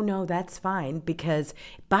 no, that's fine, because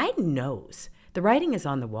Biden knows. The writing is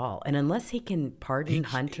on the wall. And unless he can pardon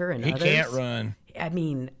Hunter and others. He can't run. I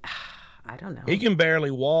mean, I don't know. He can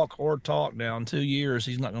barely walk or talk now. In 2 years,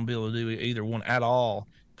 he's not going to be able to do either one at all.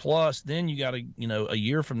 Plus, then you got to, a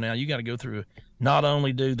year from now, you got to go through, not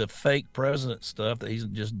only do the fake president stuff that he's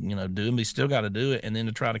just, doing, but he's still got to do it. And then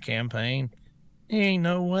to try to campaign, ain't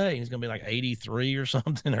no way. He's going to be like 83 or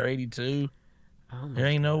something, or 82. There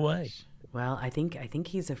ain't no way. Well, I think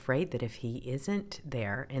he's afraid that if he isn't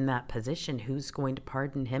there in that position, who's going to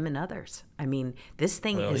pardon him and others? I mean, this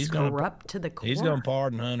thing is corrupt to the core. He's going to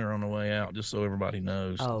pardon Hunter on the way out, just so everybody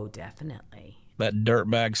knows. Oh, definitely. That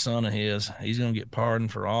dirtbag son of his, he's going to get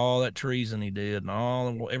pardoned for all that treason he did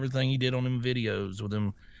and everything he did on them videos with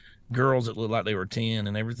them girls that looked like they were 10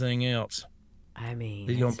 and everything else. I mean,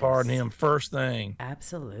 he's going to pardon him first thing.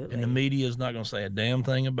 Absolutely. And the media is not going to say a damn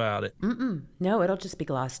thing about it. No, it'll just be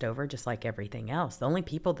glossed over, just like everything else. The only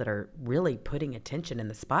people that are really putting attention in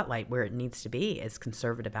the spotlight where it needs to be is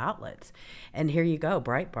conservative outlets. And here you go,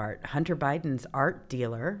 Breitbart. Hunter Biden's art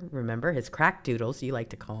dealer, remember his crack doodles, you like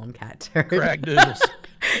to call them, Cat Turd. Crack doodles.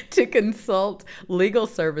 To consult legal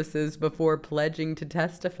services before pledging to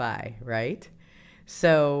testify, right?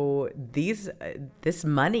 So this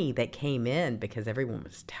money that came in, because everyone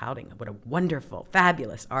was touting what a wonderful,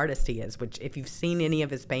 fabulous artist he is, which if you've seen any of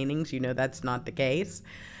his paintings, you know that's not the case.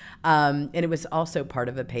 And it was also part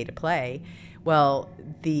of a pay-to-play. Well,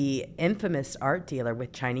 the infamous art dealer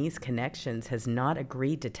with Chinese connections has not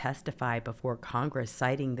agreed to testify before Congress,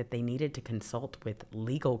 citing that they needed to consult with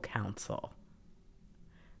legal counsel.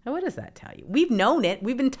 Now, what does that tell you? We've known it.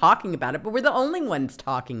 We've been talking about it, but we're the only ones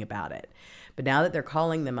talking about it. But now that they're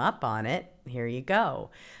calling them up on it, here you go.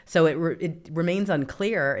 So it remains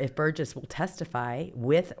unclear if Burgess will testify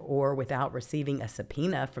with or without receiving a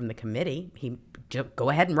subpoena from the committee. He go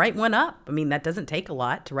ahead and write one up. I mean, that doesn't take a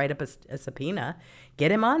lot to write up a subpoena.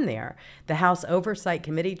 Get him on there. The House Oversight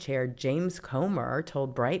Committee Chair James Comer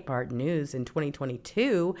told Breitbart News in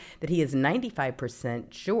 2022 that he is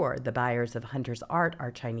 95% sure the buyers of Hunter's art are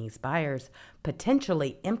Chinese buyers,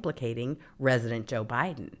 potentially implicating resident Joe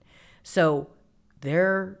Biden. So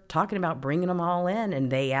they're talking about bringing them all in,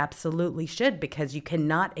 and they absolutely should, because you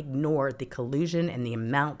cannot ignore the collusion and the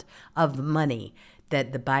amount of money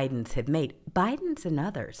that the Bidens have made. Bidens and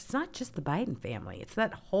others. It's not just the Biden family. It's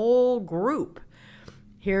that whole group.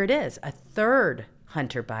 Here it is, a third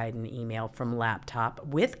Hunter Biden email from laptop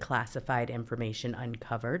with classified information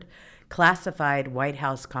uncovered, classified White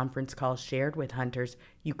House conference calls shared with Hunter's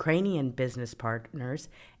Ukrainian business partners,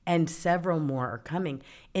 and several more are coming.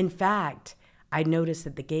 In fact, I noticed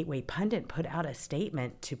that the Gateway Pundit put out a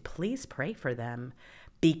statement to please pray for them,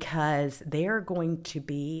 because they're going to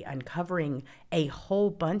be uncovering a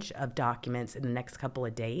whole bunch of documents in the next couple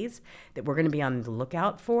of days that we're going to be on the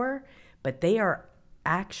lookout for. But they are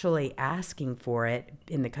actually asking for it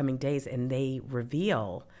in the coming days, and they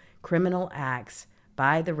reveal criminal acts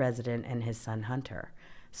by the resident and his son Hunter.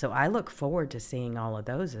 So I look forward to seeing all of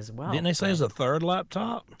those as well. Didn't they say it's a third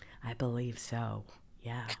laptop? I believe so.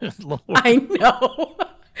 Yeah. Good Lord. I know.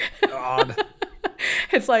 God.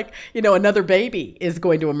 It's like, another baby is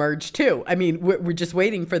going to emerge too. I mean, we're just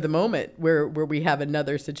waiting for the moment where we have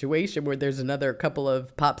another situation where there's another couple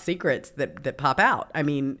of pop secrets that pop out. I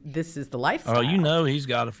mean, this is the lifestyle. Oh, he's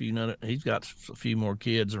got a few more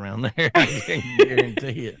kids around there. I can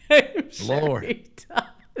guarantee it. Sure Lord. he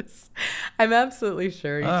does. I'm absolutely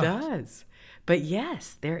sure he does. But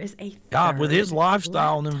yes, there is a God, with his third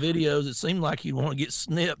lifestyle and them laptop. videos, it seemed like he'd want to get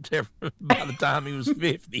snipped by the time he was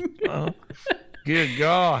 50. Good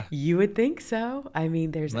God. You would think so. I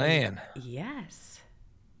mean, there's Man. Yes.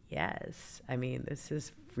 I mean, this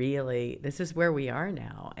is where we are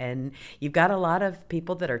now. And you've got a lot of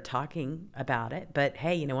people that are talking about it. But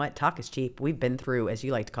hey, you know what? Talk is cheap. We've been through, as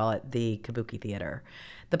you like to call it, the kabuki theater.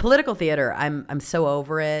 The political theater, I'm so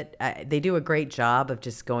over it. They do a great job of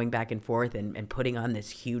just going back and forth and putting on this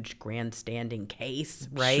huge grandstanding case,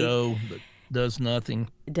 right? Show that does nothing.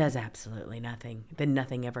 It does absolutely nothing. Then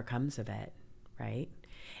nothing ever comes of it, right?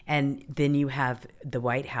 And then you have the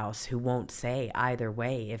White House, who won't say either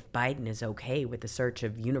way if Biden is okay with the search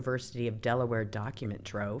of University of Delaware document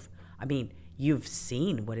trove. I mean, you've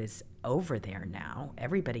seen what is over there now.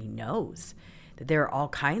 Everybody knows that there are all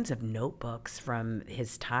kinds of notebooks from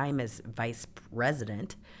his time as vice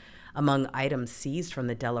president among items seized from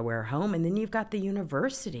the Delaware home. And then you've got the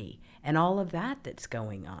university and all of that's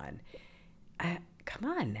going on. Come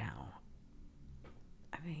on now.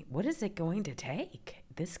 I mean, what is it going to take?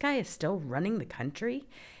 This guy is still running the country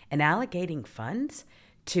and allocating funds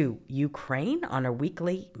to Ukraine on a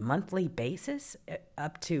weekly, monthly basis,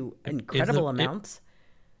 up to incredible amounts.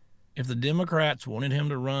 If the Democrats wanted him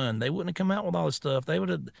to run, they wouldn't have come out with all this stuff.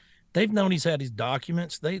 They've known he's had these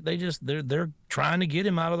documents. They're trying to get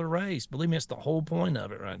him out of the race. Believe me, it's the whole point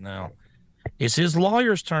of it right now. It's his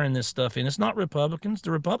lawyers turning this stuff in. It's not Republicans. The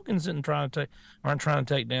Republicans aren't trying to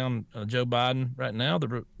take down Joe Biden right now.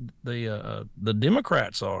 The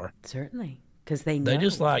Democrats are. Certainly, because they know. They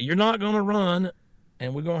just like, you're not going to run,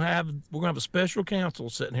 and we're going to have a special counsel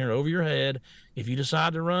sitting here over your head. If you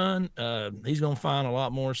decide to run, he's going to find a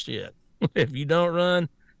lot more shit. If you don't run,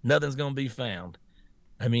 nothing's going to be found.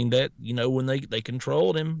 I mean, that, when they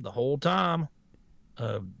controlled him the whole time.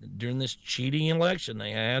 During this cheating election they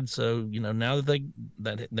had, so now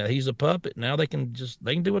that he's a puppet, now they can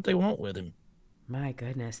do what they want with him. My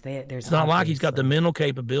goodness, there's. It's not like he's got the mental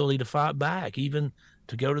capability to fight back, even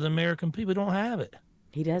to go to the American people. Don't have it.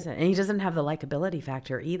 He doesn't, and he doesn't have the likability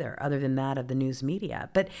factor either, other than that of the news media.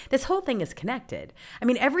 But this whole thing is connected. I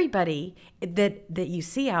mean, everybody that you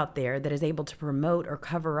see out there that is able to promote or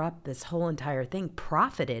cover up this whole entire thing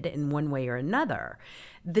profited in one way or another.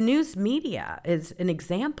 The news media is an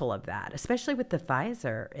example of that, especially with the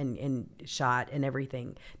Pfizer and shot and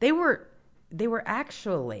everything. They were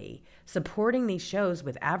actually supporting these shows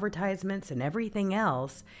with advertisements and everything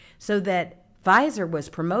else so that Pfizer was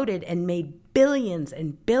promoted and made billions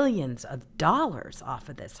and billions of dollars off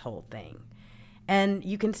of this whole thing. And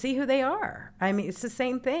you can see who they are. I mean, it's the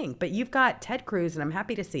same thing. But you've got Ted Cruz, and I'm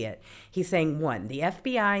happy to see it. He's saying, one, the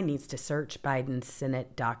FBI needs to search Biden's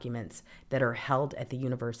Senate documents that are held at the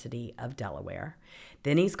University of Delaware.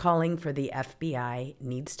 Then he's calling for the FBI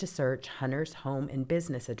needs to search Hunter's home and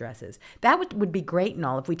business addresses. That would be great and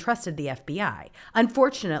all if we trusted the FBI.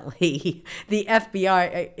 Unfortunately, the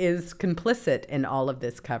FBI is complicit in all of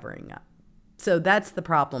this covering up. So that's the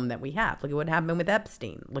problem that we have. Look at what happened with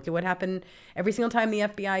Epstein. Look at what happened every single time the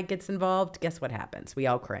FBI gets involved. Guess what happens? We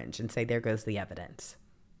all cringe and say, there goes the evidence.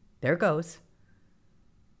 There it goes.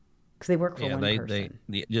 Because they work for one person.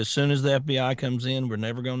 As soon as the FBI comes in, we're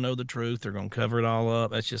never going to know the truth. They're going to cover it all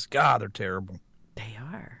up. That's just, God, they're terrible. They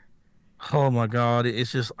are. Oh my God.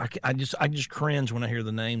 It's just, I just cringe when I hear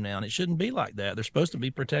the name now. And it shouldn't be like that. They're supposed to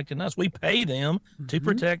be protecting us. We pay them to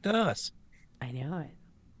protect us. I know it.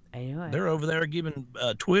 They're over there giving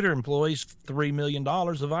Twitter employees $3 million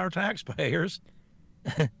of our taxpayers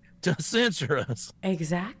to censor us.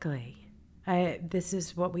 Exactly. This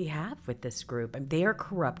is what we have with this group. And they are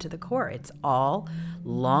corrupt to the core. It's all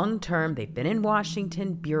long-term. They've been in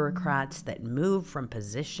Washington, bureaucrats that move from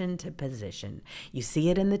position to position. You see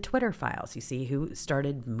it in the Twitter files. You see who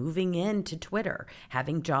started moving into Twitter,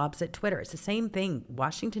 having jobs at Twitter. It's the same thing.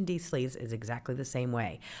 Washington, D.C. is exactly the same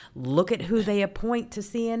way. Look at who they appoint to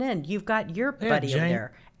CNN. You've got your buddy over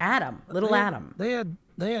there, Adam, Adam.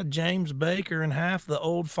 They had James Baker and half the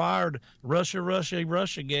old fired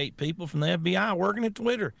Russiagate people from the FBI working at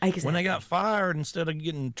Twitter. Exactly. When they got fired, instead of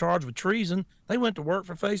getting charged with treason, they went to work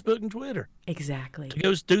for Facebook and Twitter. Exactly. To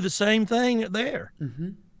go do the same thing there. Mm-hmm.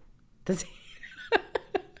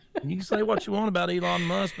 You can say what you want about Elon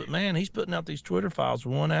Musk, but man, he's putting out these Twitter files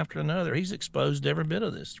one after another. He's exposed every bit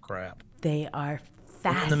of this crap. They are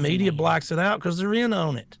and the media blacks it out because they're in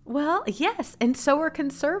on it. Well, yes, and so are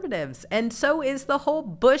conservatives, and so is the whole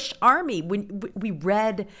Bush army. When we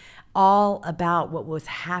read all about what was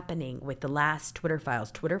happening with the last Twitter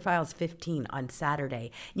Files 15 on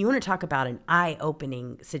Saturday, and you want to talk about an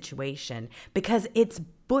eye-opening situation because it's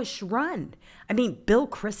Bush run. I mean, Bill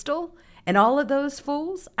Kristol and all of those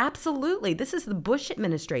fools, absolutely. This is the Bush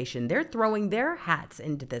administration. They're throwing their hats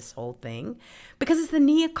into this whole thing because it's the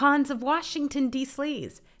neocons of Washington,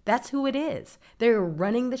 D.C. That's who it is. They're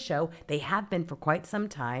running the show. They have been for quite some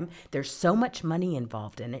time. There's so much money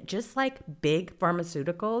involved in it. Just like big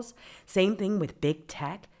pharmaceuticals, same thing with big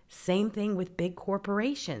tech. Same thing with big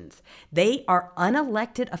corporations. They are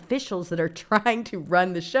unelected officials that are trying to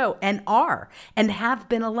run the show and have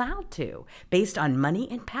been allowed to based on money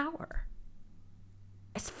and power.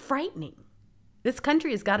 It's frightening. This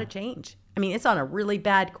country has got to change. I mean, it's on a really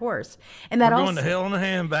bad course. And that We're going to hell in a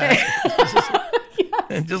handbasket. Yes.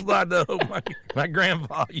 And just like my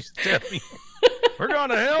grandpa used to tell me, we're going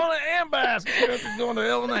to hell in a handbasket. We're going to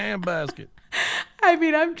hell in a handbasket. I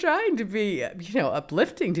mean, I'm trying to be,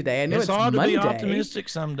 uplifting today. I know it's hard Monday. to be optimistic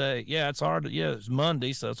someday. Yeah, it's hard to, it's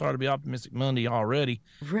Monday, so it's hard to be optimistic Monday already.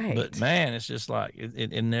 Right. But man, it's just like,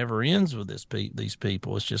 it never ends with these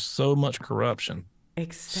people. It's just so much corruption.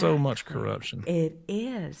 Exactly. So much corruption. It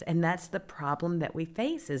is. And that's the problem that we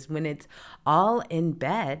face is when it's all in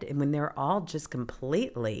bed and when they're all just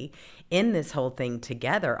completely in this whole thing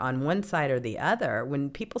together on one side or the other, when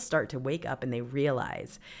people start to wake up and they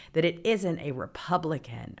realize that it isn't a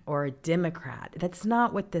Republican or a Democrat. That's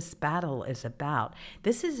not what this battle is about.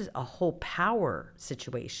 This is a whole power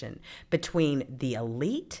situation between the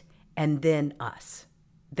elite and then us.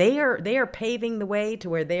 They are paving the way to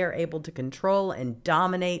where they are able to control and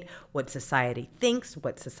dominate what society thinks,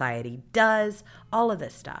 what society does, all of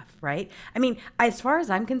this stuff, right? I mean, as far as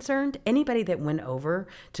I'm concerned, anybody that went over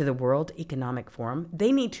to the World Economic Forum,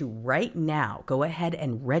 they need to right now go ahead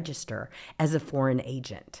and register as a foreign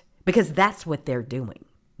agent because that's what they're doing.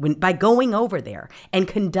 By going over there and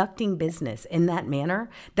conducting business in that manner,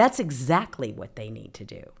 that's exactly what they need to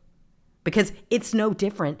do. Because it's no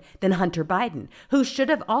different than Hunter Biden, who should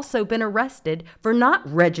have also been arrested for not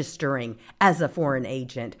registering as a foreign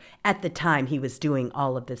agent at the time he was doing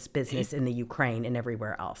all of this business in the Ukraine and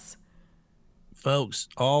everywhere else. Folks,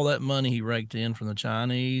 all that money he raked in from the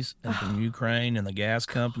Chinese and from Ukraine and the gas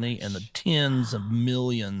company and the tens of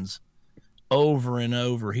millions over and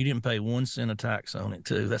over, he didn't pay 1 cent of tax on it,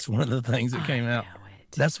 too. That's one of the things that came out.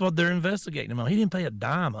 That's what they're investigating him on. He didn't pay a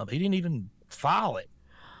dime of it. He didn't even file it.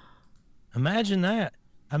 Imagine that.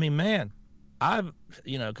 I mean, man,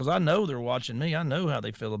 because I know they're watching me. I know how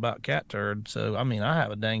they feel about cat turd. So, I mean, I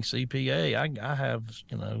have a dang CPA. I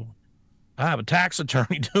have a tax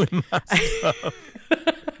attorney doing my stuff,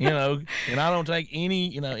 and I don't take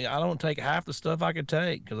I don't take half the stuff I could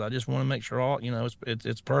take because I just want to make sure all,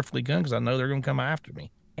 it's perfectly done because I know they're going to come after me.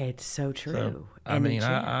 It's so true. So, I mean,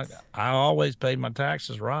 I always paid my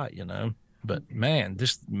taxes right, but man,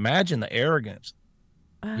 just imagine the arrogance.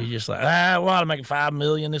 You're just like, well, I'm making $5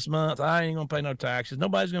 million this month. I ain't gonna pay no taxes.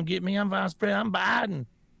 Nobody's gonna get me. I'm vice president. I'm Biden.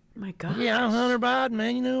 My God. Yeah, I'm Hunter Biden,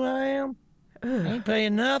 man. You know who I am? I ain't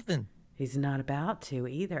paying nothing. He's not about to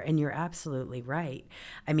either. And you're absolutely right.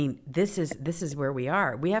 I mean, this is where we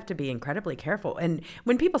are. We have to be incredibly careful. And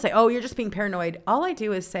when people say, "Oh, you're just being paranoid," all I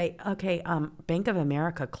do is say, "Okay, Bank of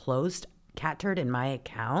America closed cat turd in my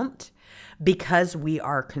account because we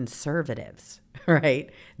are conservatives." Right?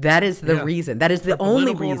 That is the reason. That is the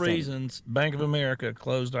only reasons Bank of America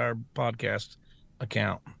closed our podcast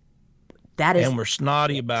account. That is, and we're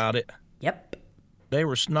snotty about it. Yep. They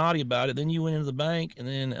were snotty about it. Then you went into the bank, and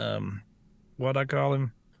then what'd I call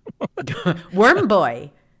him? Worm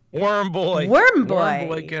boy. Worm boy. Worm boy. Worm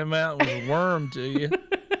boy came out and was a worm to you.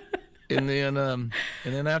 And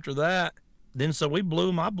then after that, so I blew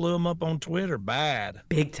him up on Twitter bad.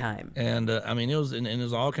 Big time. And I mean, it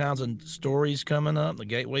was all kinds of stories coming up, the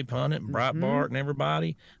Gateway Pundit, and Breitbart, and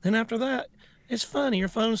everybody. Then after that, it's funny. Your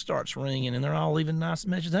phone starts ringing, and they're all leaving nice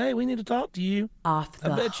messages. Hey, we need to talk to you. Off the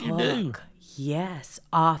hook. I bet you do. Yes,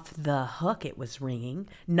 off the hook it was ringing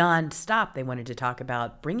nonstop. They wanted to talk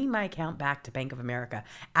about bringing my account back to Bank of America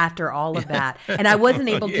after all of that, and I wasn't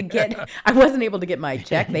able to get my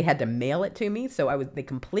check. They had to mail it to me, so they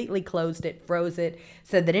completely closed it, froze it,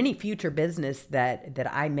 said that any future business that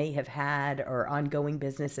I may have had or ongoing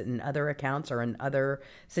business in other accounts or in other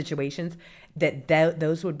situations, that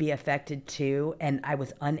those would be affected too, and I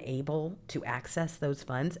was unable to access those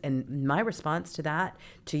funds. And my response to that,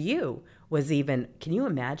 to you, was can you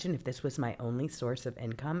imagine if this was my only source of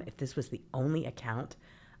income, if this was the only account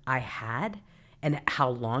I had, and how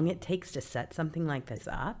long it takes to set something like this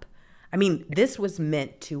up? I mean, this was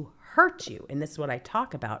meant to hurt you, and this is what I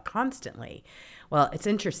talk about constantly. Well, it's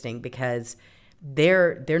interesting because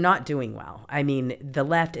they're not doing well. I mean, the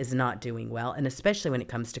left is not doing well, and especially when it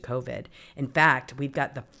comes to COVID. In fact, we've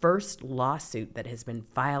got the first lawsuit that has been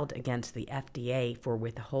filed against the FDA for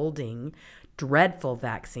withholding dreadful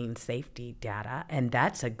vaccine safety data, and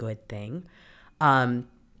that's a good thing.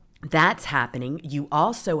 That's happening. You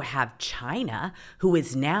also have China, who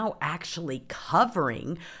is now actually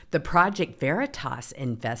covering the Project Veritas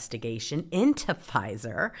investigation into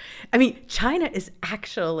Pfizer. I mean, China is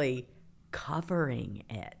actually covering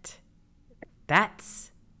it.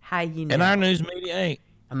 That's how you know. And our news media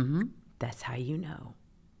ain't. That's how you know.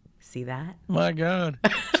 See that? My God.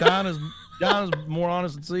 China's more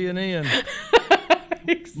honest than CNN.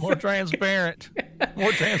 Exactly. More transparent than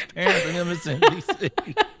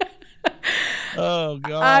MSNBC. Oh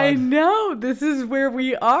God! I know, this is where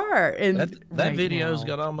we are. And that video's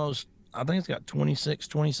got almost, I think it's got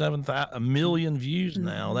 27 million views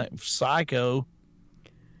now. That psycho.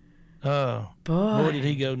 Oh, boy, did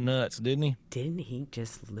he go nuts, didn't he? Didn't he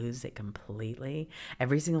just lose it completely?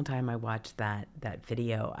 Every single time I watch that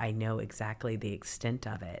video, I know exactly the extent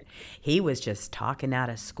of it. He was just talking out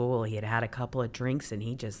of school. He had had a couple of drinks, and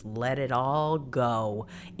he just let it all go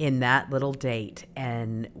in that little date.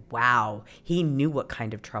 And wow, he knew what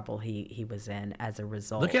kind of trouble he was in as a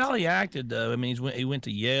result. Look how he acted, though. I mean, he went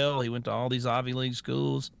to Yale. He went to all these Ivy League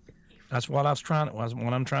schools. That's what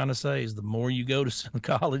I'm trying to say is the more you go to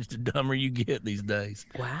college, the dumber you get these days.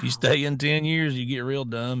 Wow. If you stay in 10 years, you get real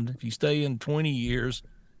dumb. If you stay in 20 years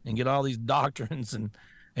and get all these doctorates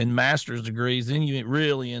and master's degrees, then you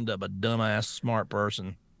really end up a dumbass smart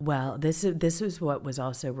person. Well, this is what was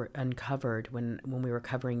also uncovered when we were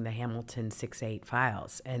covering the Hamilton 68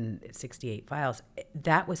 files and 68 files.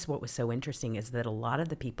 That was what was so interesting, is that a lot of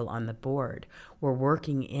the people on the board were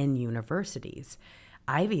working in universities,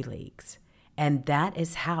 Ivy Leagues, and that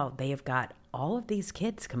is how they have got all of these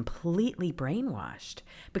kids completely brainwashed,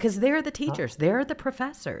 because they're the teachers, they're the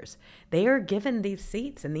professors, they are given these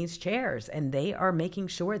seats and these chairs, and they are making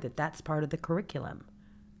sure that that's part of the curriculum.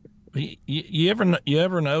 You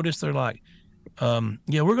ever notice they're like,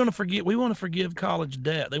 we want to forgive college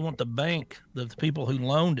debt. They want the bank, the people who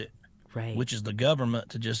loaned it, right, which is the government,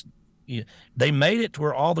 to just, they made it to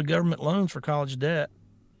where all the government loans for college debt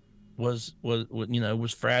was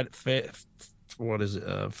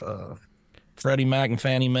Freddie Mac and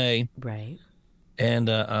Fannie Mae, right, and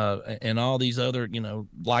all these other,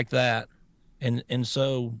 like that, and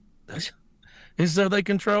so they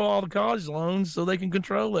control all the college loans, so they can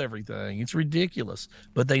control everything. It's ridiculous,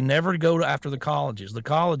 but they never go after the colleges. The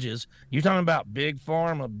colleges, you're talking about big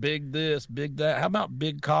pharma, big this, big that. How about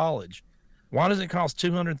big college? Why does it cost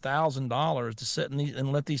 $200,000 to sit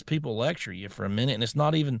and let these people lecture you for a minute? And it's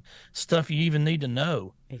not even stuff you even need to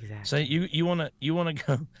know. Exactly. So you want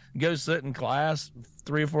to go sit in class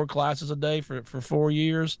 3 or 4 classes a day for 4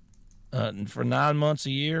 years, for 9 months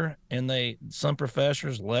a year, and some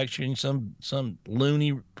professors lecturing, some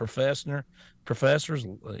loony professors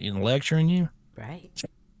lecturing you. Right.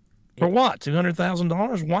 For what?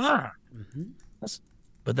 $200,000? Why? Mm-hmm.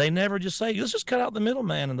 But they never just say, let's just cut out the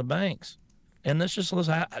middleman in the banks. And let's just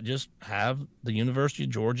have the University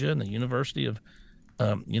of Georgia and the University of,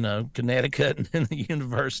 Connecticut and the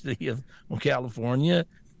University of California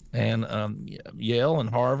and Yale and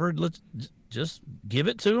Harvard. Let's just give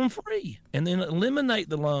it to them free and then eliminate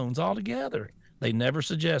the loans altogether. They never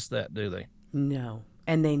suggest that, do they? No.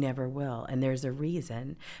 And they never will. And there's a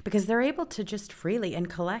reason, because they're able to just freely and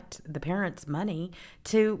collect the parents' money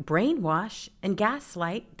to brainwash and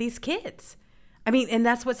gaslight these kids. I mean, and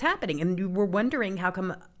that's what's happening. And we're wondering how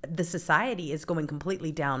come the society is going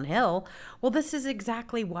completely downhill. Well, this is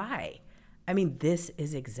exactly why. I mean, this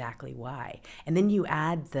is exactly why. And then you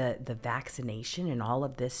add the vaccination and all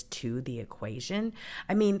of this to the equation.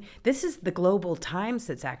 I mean, this is the Global Times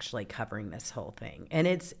that's actually covering this whole thing. And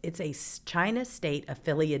it's a China State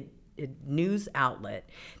affiliate news outlet.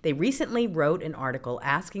 They recently wrote an article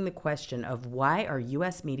asking the question of why are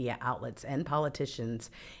U.S. media outlets and politicians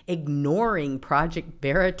ignoring Project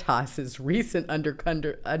Veritas's recent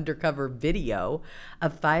undercover video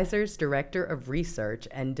of Pfizer's director of research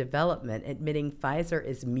and development admitting Pfizer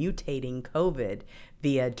is mutating COVID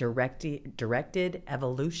via directed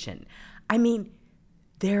evolution. I mean,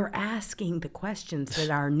 they're asking the questions that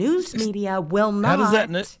our news media will not. How does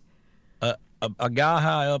that a guy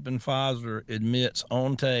high up in Pfizer admits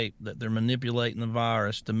on tape that they're manipulating the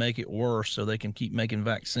virus to make it worse so they can keep making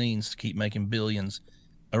vaccines, to keep making billions,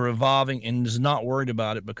 revolving, and is not worried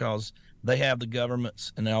about it because they have the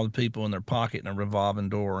governments and all the people in their pocket in a revolving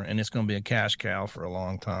door, and it's going to be a cash cow for a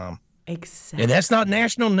long time. Exactly. And that's not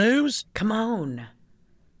national news? Come on.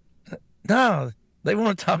 No, they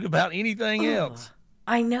want to talk about anything else.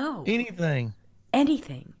 I know. Anything.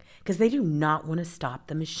 Because they do not want to stop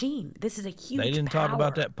the machine. This is a huge They didn't power. talk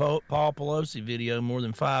about that Paul Pelosi video more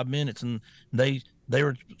than 5 minutes, and they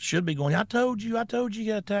should be going, I told you he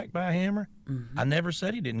got attacked by a hammer. Mm-hmm. I never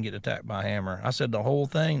said he didn't get attacked by a hammer. I said the whole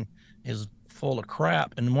thing is full of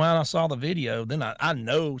crap. And when I saw the video, then I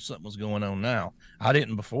know something was going on now. I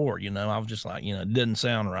didn't before, I was just like, it didn't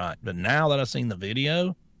sound right. But now that I've seen the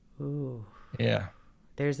video, ooh, yeah.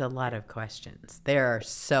 There's a lot of questions. There are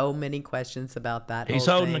so many questions about that. He's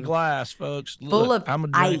holding a glass, folks. Full of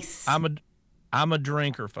ice. I'm a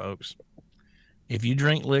drinker, folks. If you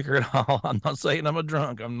drink liquor at all, I'm not saying I'm a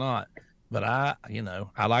drunk. I'm not. But I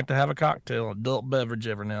like to have a cocktail, adult beverage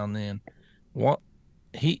every now and then. What?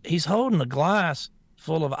 He's holding a glass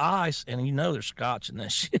full of ice, and there's scotch in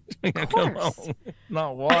that shit. Come on,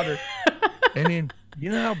 not water. And then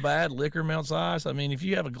you know how bad liquor melts ice? I mean, if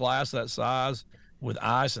you have a glass that size with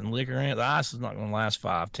ice and liquor in it, the ice is not going to last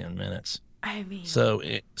 5-10 minutes. I mean,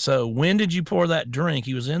 so when did you pour that drink?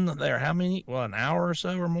 He was in there, how many? Well, an hour or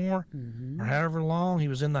so or more, or however long he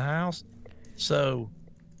was in the house. So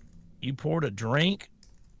you poured a drink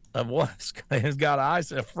of what? It's got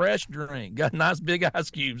ice, a fresh drink, got nice big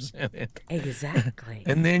ice cubes in it. Exactly.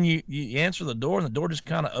 And then you answer the door, and the door just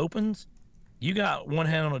kind of opens. You got one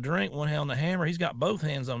hand on the drink, one hand on the hammer. He's got both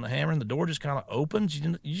hands on the hammer, and the door just kind of opens.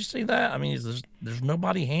 You see that? I mean, there's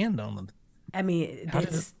nobody hand on them. I mean,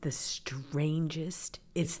 it's the strangest.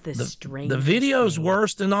 It's the strangest. The video's thing.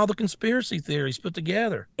 Worse than all the conspiracy theories put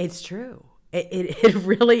together. It's true. It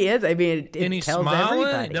really is. I mean, it and he's tells smiling.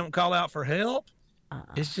 everybody. He don't call out for help.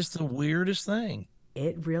 It's just the weirdest thing.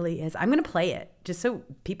 It really is. I'm going to play it just so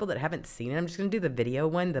people that haven't seen it. I'm just going to do the video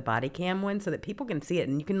one, the body cam one, so that people can see it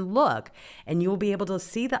and you can look and you will be able to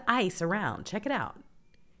see the ice around. Check it out.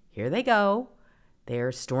 Here they go.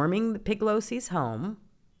 They're storming the Piglosi's home.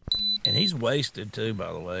 And he's wasted too,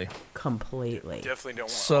 by the way. Completely. Definitely don't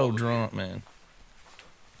want so drunk, man.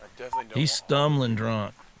 I definitely don't. He's stumbling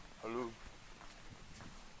drunk. Hello.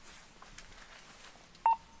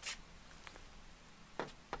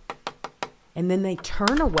 And then they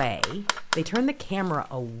turn away. They turn the camera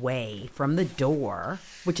away from the door,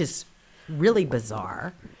 which is really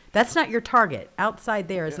bizarre. That's not your target. Outside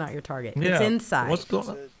there is not your target. Yeah. It's inside. What's going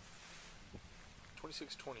on?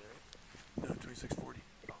 2620, right? No, 2640.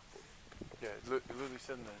 Oh, yeah, it literally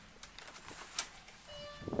said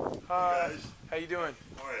that. Hi. How you doing?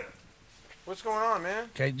 Oh, yeah. What's going on, man?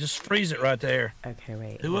 Okay, just freeze it right there. Okay,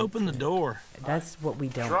 wait. Who opened the door? That's what we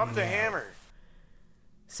don't Drop know. the hammer.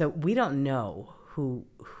 So we don't know who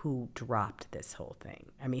dropped this whole thing.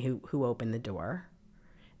 I mean, who opened the door.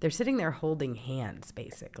 They're sitting there holding hands,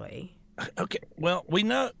 basically. Okay, well, we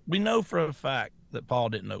know for a fact that Paul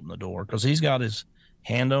didn't open the door because he's got his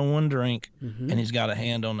hand on one drink and he's got a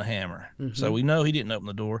hand on the hammer. So we know he didn't open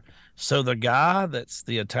the door. So the guy that's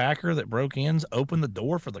the attacker that broke in opened the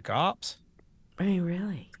door for the cops? I mean,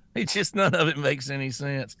 really? It's just none of it makes any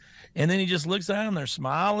sense. And then he just looks at them, they're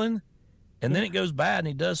smiling. And then it goes bad, and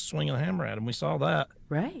he does swing a hammer at him. We saw that.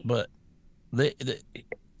 Right. But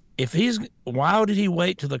why did he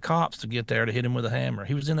wait till the cops to get there to hit him with a hammer?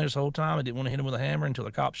 He was in there this whole time. I didn't want to hit him with a hammer until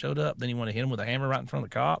the cops showed up. Then he wanted to hit him with a hammer right in front of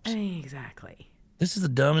the cops. Exactly. This is the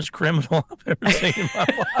dumbest criminal I've ever seen in my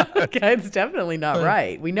life. Okay, it's definitely not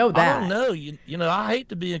right. We know that. I don't know. You know, I hate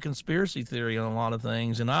to be a conspiracy theory on a lot of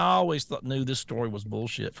things, and I always knew this story was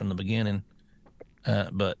bullshit from the beginning.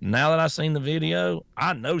 But now that I've seen the video,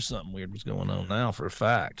 I know something weird was going on now for a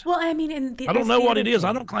fact. Well, I mean, I don't know what it is.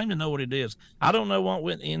 I don't claim to know what it is. I don't know what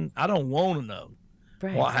went in. I don't want to know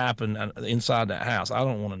what happened inside that house. I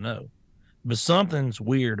don't want to know. But something's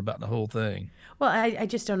weird about the whole thing. Well, I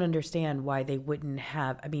just don't understand why they wouldn't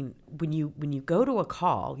have. I mean, when you go to a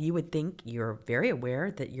call, you would think you're very aware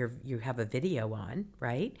that you have a video on,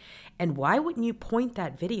 right? And why wouldn't you point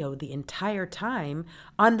that video the entire time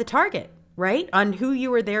on the target, right? On who you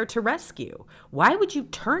were there to rescue? Why would you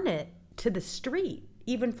turn it to the street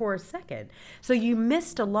even for a second? So you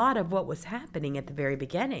missed a lot of what was happening at the very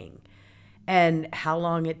beginning. And how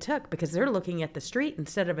long it took, because they're looking at the street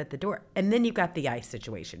instead of at the door. And then you've got the ice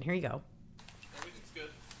situation. Here you go. Everything's good.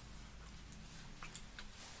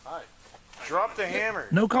 Hi. Drop the hammer.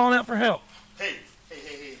 No calling out for help. Hey.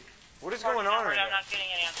 What is going on right now? I'm not getting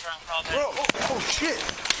an answer on call. Bro, oh shit.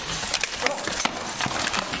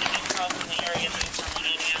 From the area that someone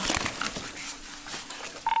in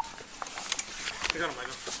I got him,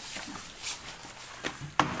 Michael.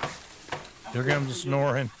 Here comes the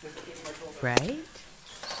snoring. Right?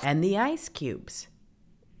 And the ice cubes.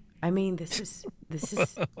 I mean, this is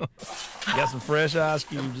Got some fresh ice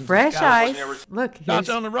cubes. fresh ice. Look, Touch here's,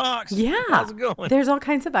 on the rocks. yeah. How's it going? There's all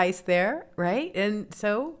kinds of ice there, right? And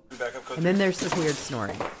so, and then there's this weird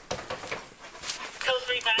snoring. Code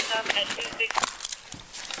 3 back up at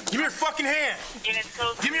 26. Give me your fucking hand. Units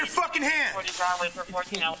code Give me your fucking hand. 40 Broadway for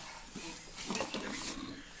 14 hours.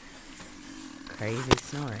 Crazy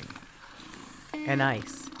snoring. And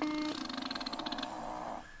ice.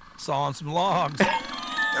 Sawing some logs.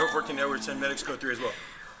 Network 14, Network 10, medics code 3 as well.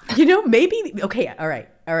 You know, maybe, okay, all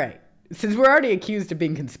right. Since we're already accused of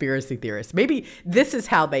being conspiracy theorists, maybe this is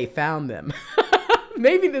how they found them.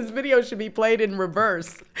 Maybe this video should be played in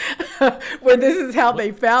reverse, where this is how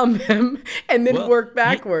they found them, and then work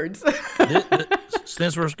backwards.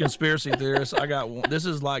 Since we're conspiracy theorists, I got one. This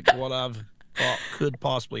is like what I've thought could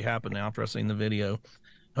possibly happen now after I've seen the video.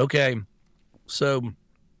 Okay, so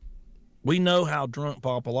we know how drunk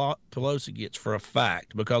Paul Pelosi gets for a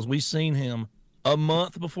fact because we seen him a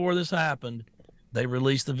month before this happened. They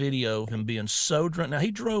released the video of him being so drunk. Now,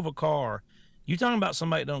 he drove a car. You talking about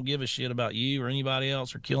somebody that don't give a shit about you or anybody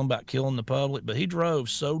else or killing the public, but he drove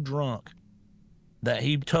so drunk that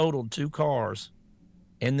he totaled 2 cars.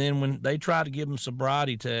 And then when they tried to give him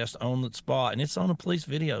sobriety test on the spot, and it's on a police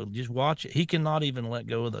video, just watch it. He cannot even let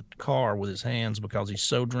go of the car with his hands because he's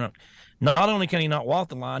so drunk. Not only can he not walk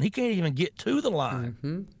the line, he can't even get to the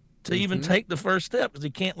line to even take the first step because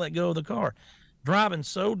he can't let go of the car. Driving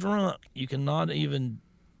so drunk, you cannot even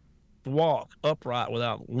walk upright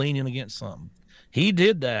without leaning against something. He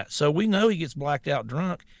did that. So we know he gets blacked out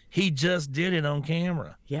drunk. He just did it on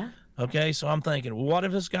camera. Yeah. Okay, so I'm thinking, well, what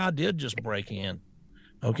if this guy did just break in?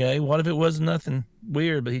 Okay, what if it was nothing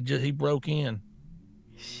weird, but he broke in?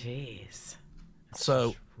 Jeez.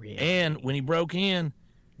 So, really... and when he broke in,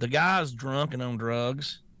 the guy's drunk and on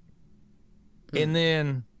drugs, and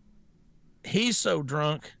then he's so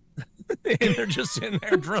drunk, and they're just sitting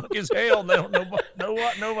there drunk as hell. They don't know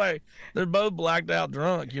what nobody. They're both blacked out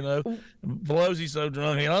drunk, you know. Pelosi's so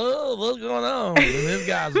drunk, what's going on? And this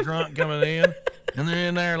guy's drunk coming in. And they're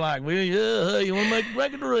in there like, well, yeah, hey, you want to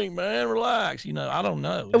make a drink, man? Relax. You know, I don't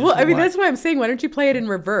know. Well, I mean, that's why I'm saying, why don't you play it in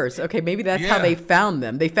reverse? Okay, maybe that's how they found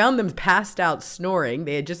them. They found them passed out snoring.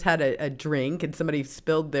 They had just had a drink and somebody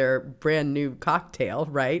spilled their brand new cocktail,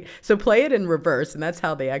 right? So play it in reverse, and that's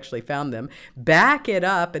how they actually found them. Back it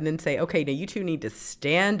up and then say, okay, now you two need to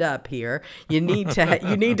stand up here. You need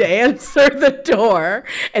to answer the door.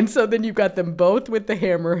 And so then you've got them both with the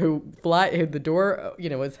hammer who the door, you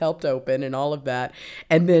know, was helped open and all of that.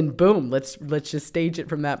 And then boom, let's just stage it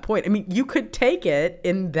from that point. I mean, you could take it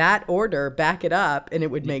in that order, back it up, and it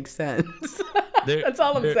would make sense. That's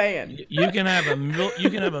all I'm saying. You can have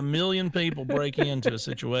a million people break into a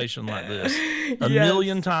situation like this a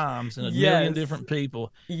million times and a million different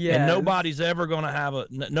people, and nobody's ever going to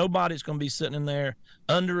nobody's going to be sitting in there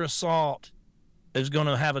under assault is going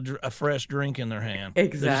to have a fresh drink in their hand.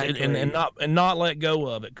 Exactly. And not let go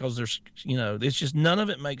of it because there's, you know, it's just none of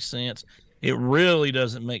it makes sense. It really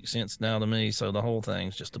doesn't make sense now to me. So the whole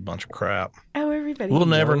thing's just a bunch of crap. Oh, everybody. We'll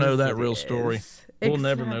never know knows that it real story. is. We'll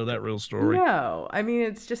never know that real story. No, I mean,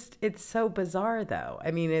 it's so bizarre, though.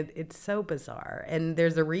 I mean, it's so bizarre. And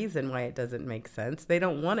there's a reason why it doesn't make sense. They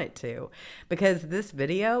don't want it to, because this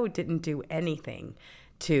video didn't do anything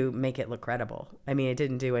to make it look credible. I mean, it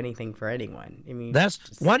didn't do anything for anyone. I mean,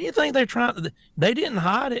 why do you think they're trying to, they didn't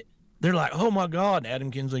hide it. They're like, oh my God,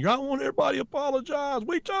 Adam Kinsley, I want everybody to apologize.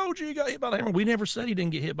 We told you got hit by the hammer. We never said he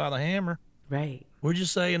didn't get hit by the hammer. Right. We're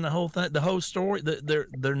just saying the whole thing, the whole story,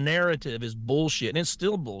 their narrative is bullshit, and it's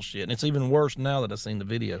still bullshit, and it's even worse now that I've seen the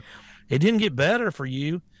video. It didn't get better for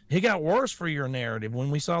you. It got worse for your narrative.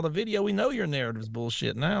 When we saw the video, we know your narrative is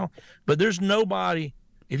bullshit now. But there's nobody.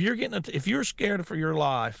 If you're scared for your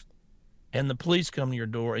life, and the police come to your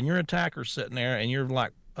door, and your attacker's sitting there, and you're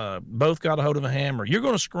like, both got a hold of a hammer, you're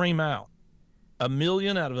going to scream out. 1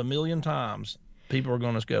 million out of 1 million times, people are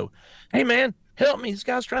going to go, "Hey man, help me! This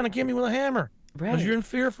guy's trying to kill me with a hammer." Right. Because you're in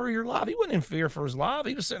fear for your life. He wasn't in fear for his life.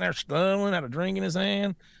 He was sitting there stumbling, had a drink in his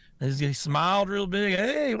hand. He smiled real big.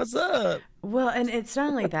 "Hey, what's up?" Well, and it's not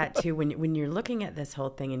only that too. When you're looking at this whole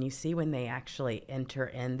thing and you see when they actually enter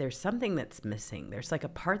in, there's something that's missing. There's like a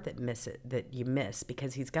part that you miss,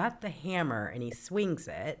 because he's got the hammer and he swings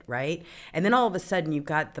it, right? And then all of a sudden you've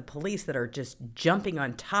got the police that are just jumping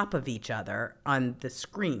on top of each other on the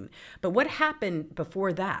screen. But what happened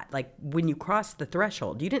before that? Like when you crossed the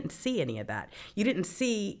threshold, you didn't see any of that. You didn't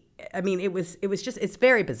see. I mean, it was just, it's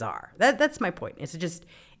very bizarre. That's my point.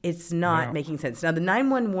 It's not making sense. Now, the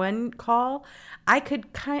 911 call, I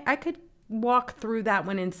could walk through that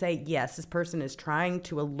one and say, yes, this person is trying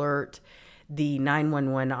to alert the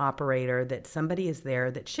 911 operator that somebody is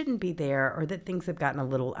there that shouldn't be there, or that things have gotten a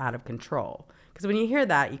little out of control. Because when you hear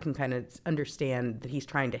that, you can kind of understand that he's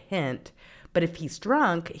trying to hint. But if he's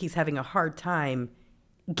drunk, he's having a hard time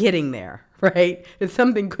getting there, right? That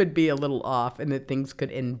something could be a little off and that things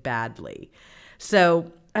could end badly.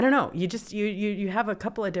 So I don't know. You have a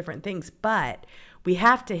couple of different things, but we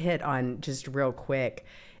have to hit on just real quick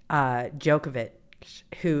Djokovic,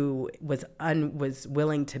 who was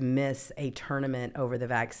willing to miss a tournament over the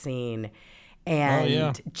vaccine,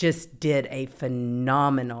 and just did a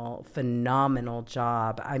phenomenal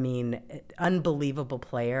job. I mean, unbelievable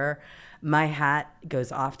player. My hat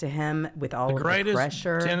goes off to him with all of the pressure. The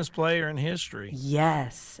greatest tennis player in history.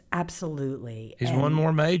 Yes, absolutely. He's won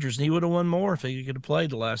more majors, and he would have won more if he could have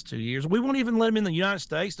played the last 2 years. We won't even let him in the United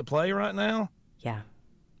States to play right now. Yeah.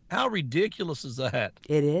 How ridiculous is that?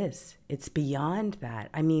 It is. It's beyond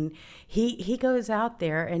that. I mean, he goes out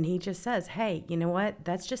there and he just says, "Hey, you know what?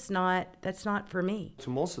 That's not for me."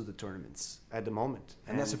 To most of the tournaments at the moment.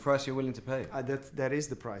 And that's the price you're willing to pay? That is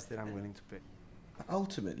the price that I'm willing to pay.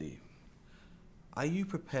 Ultimately, are you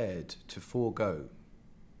prepared to forego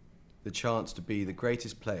the chance to be the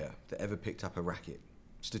greatest player that ever picked up a racket,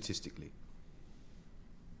 statistically,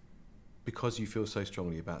 because you feel so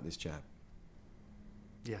strongly about this jab?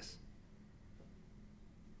 Yes.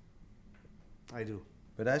 I do.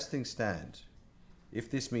 But as things stand,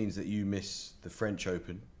 if this means that you miss the French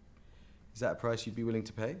Open, is that a price you'd be willing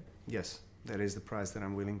to pay? Yes, that is the price that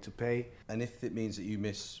I'm willing to pay. And if it means that you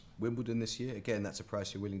miss Wimbledon this year, again, that's a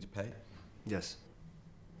price you're willing to pay? Yes.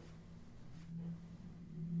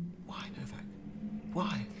 Why, Novak?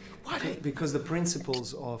 Why? Why? Because the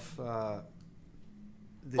principles of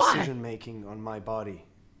decision-making on my body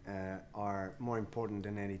are more important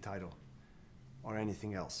than any title or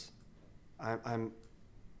anything else.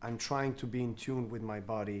 I'm trying to be in tune with my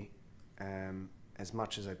body as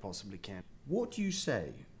much as I possibly can. What do you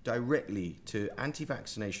say directly to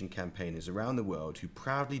anti-vaccination campaigners around the world who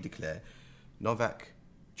proudly declare Novak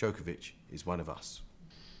Djokovic is one of us?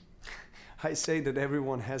 I say that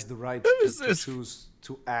everyone has the right to choose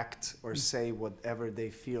to act or say whatever they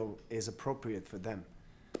feel is appropriate for them.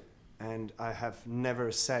 And I have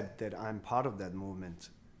never said that I'm part of that movement.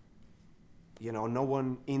 You know, no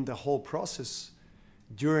one in the whole process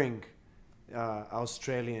during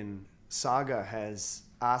Australian saga has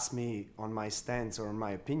asked me on my stance or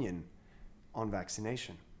my opinion on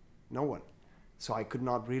vaccination. No one. So I could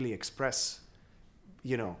not really express,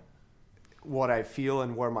 you know, what I feel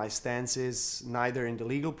and where my stance is, neither in the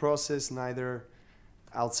legal process, neither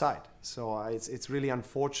outside. So it's really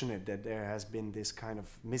unfortunate that there has been this kind of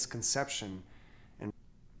misconception.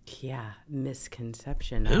 Yeah,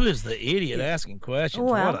 misconception. Who is the idiot asking questions?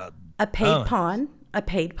 Well, what a paid pawn. A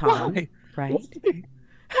paid pawn, right?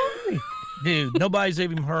 Dude, nobody's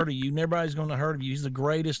even heard of you. Nobody's going to heard of you. He's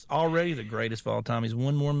already the greatest of all time. He's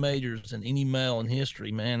won more majors than any male in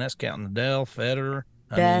history, man. That's counting Nadal, Federer.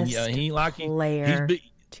 Best player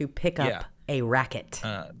to pick up A racket.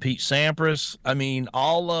 Pete Sampras. I mean,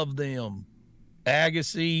 all of them.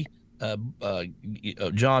 Agassi,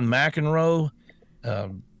 John McEnroe.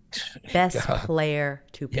 Best player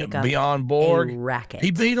to pick up Beyond Borg. a racket.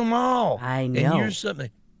 He beat them all. I know. And here's something.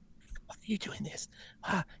 Why are you doing this?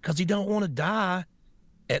 Why? Because he don't want to die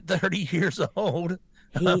at 30 years old.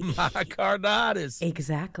 Myocarditis.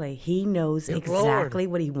 Exactly. He knows exactly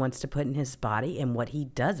what he wants to put in his body and what he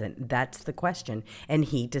doesn't. That's the question. And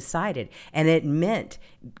he decided. And it meant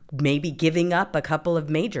maybe giving up a couple of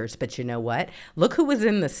majors. But you know what? Look who was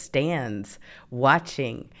in the stands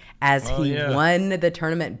watching as he won the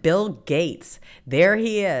tournament. Bill Gates. There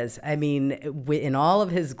he is. I mean, in all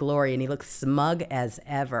of his glory. And he looks smug as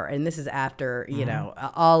ever. And this is after, you know,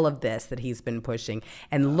 all of this that he's been pushing.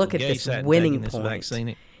 And look at this winning point.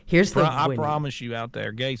 Here's the I promise you out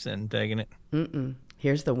there, Gates isn't taking it.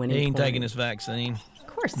 Here's the winning point. He ain't taking this vaccine. Of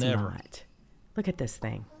course Never. not. Look at this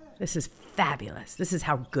thing. This is fabulous. This is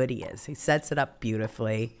how good he is. He sets it up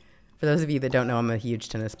beautifully. For those of you that don't know, I'm a huge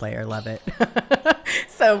tennis player. Love it.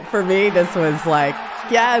 So for me, this was like,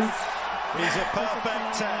 yes. He's a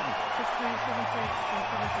perfect 10.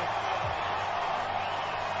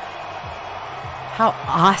 How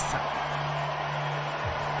awesome.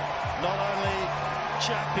 Not only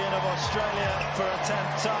champion of Australia for a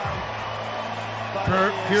 10th time, but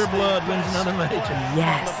Pure blood wins another major.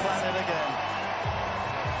 Yes. on the planet again.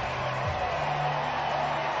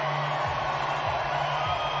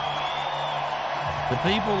 The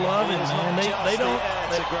people love him, man. They don't.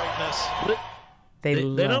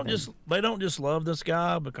 They don't just love this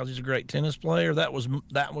guy because he's a great tennis player. That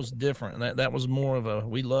was different. That was more of a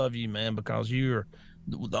we love you, man, because you're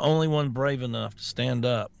the only one brave enough to stand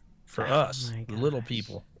up for us, the little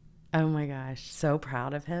people. Oh my gosh, so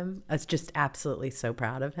proud of him. I was just absolutely so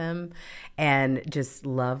proud of him and just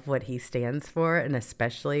love what he stands for, and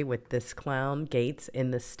especially with this clown, Gates,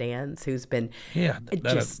 in the stands, who's been... Yeah,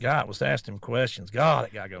 that guy was asking him questions. God,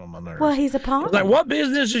 that guy got on my nerves. Well, he's a pawn. Like, what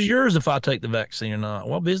business is yours if I take the vaccine or not?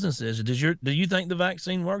 What business is it? Do you think the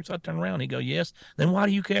vaccine works? I turn around, he go, yes. Then why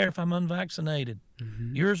do you care if I'm unvaccinated?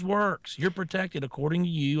 Mm-hmm. Yours works. You're protected according to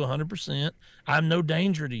you 100%. I'm no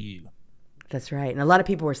danger to you. That's right. And a lot of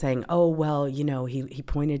people were saying, oh, well, you know, he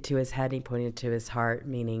pointed to his head, he pointed to his heart,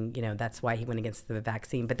 meaning, you know, that's why he went against the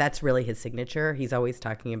vaccine. But that's really his signature. He's always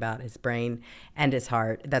talking about his brain and his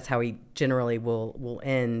heart. That's how he generally will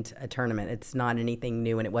end a tournament. It's not anything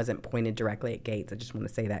new, and it wasn't pointed directly at Gates. I just want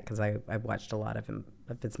to say that because I've watched a lot of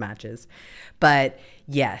his matches. But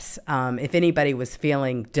yes, if anybody was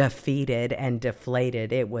feeling defeated and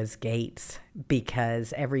deflated, it was Gates,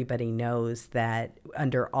 because everybody knows that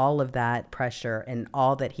under all of that pressure and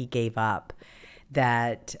all that he gave up,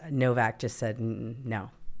 that Novak just said, no,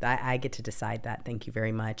 I get to decide that. Thank you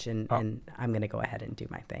very much. And I'm going to go ahead and do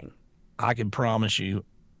my thing. I can promise you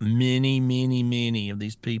many of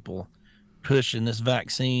these people pushing this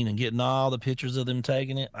vaccine and getting all the pictures of them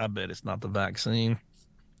taking it, I bet it's not the vaccine.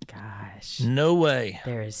 Gosh. No way.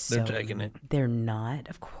 They're taking it. They're not.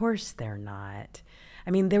 Of course they're not. I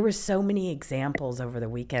mean, there were so many examples over the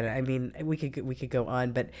weekend. I mean, we could go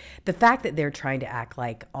on, but the fact that they're trying to act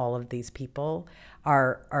like all of these people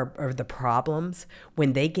are the problems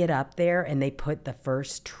when they get up there and they put the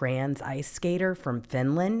first trans ice skater from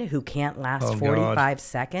Finland who can't last 45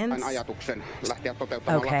 seconds.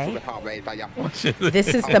 Okay.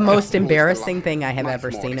 This is the most embarrassing thing I have ever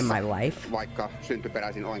seen in my life.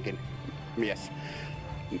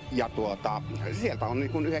 Ja sieltä on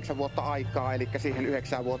niin kuin 9 vuotta aikaa, eli siihen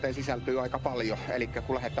 9 vuoteen sisältyy aika paljon. Eli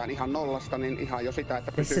kun lähdetään ihan nollasta, niin ihan jo sitä,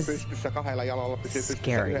 että pysyy pystyssä 2 jalalla, pysyy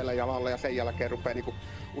pystyssä 1 jalalla ja sen jälkeen rupeaa niin kuin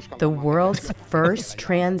The world's first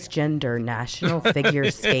transgender national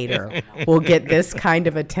figure skater will get this kind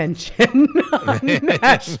of attention on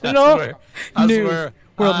national news.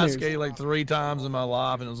 I skated like 3 times in my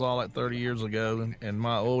life, and it was all like 30 years ago, and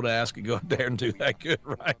my old ass could go up there and do that good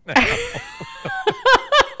right now.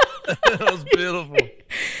 It was beautiful.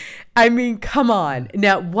 I mean, come on.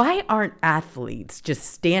 Now, why aren't athletes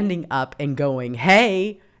just standing up and going,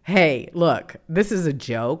 hey, look, this is a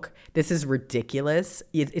joke. This is ridiculous.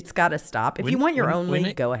 It's got to stop. If you want your own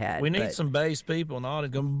league, go ahead. We need some base people in the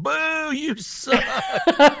audience going, boo, you suck.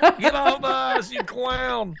 Get off us, you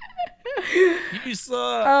clown. You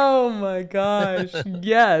suck. Oh my gosh.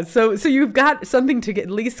 Yeah. So you've got something to at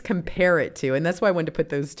least compare it to. And that's why I wanted to put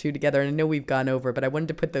those two together. And I know we've gone over, but I wanted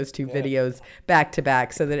to put those two videos back to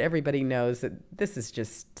back so that everybody knows that this is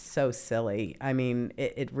just so silly. I mean,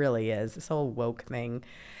 it really is. This whole woke thing.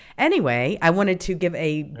 Anyway, I wanted to give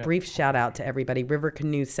a brief shout out to everybody. River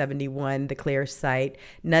Canoe 71, The Clear Site,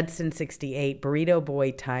 Nudson 68, Burrito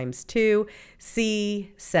Boy ×2,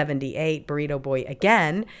 C78, Burrito Boy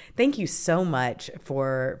again. Thank you so much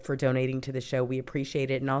for donating to the show. We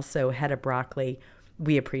appreciate it. And also Hedda Broccoli,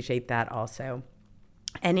 we appreciate that also.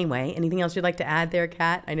 Anyway, anything else you'd like to add there,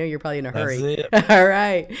 Kat? I know you're probably in a hurry. That's it. All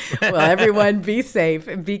right. Well, everyone be safe,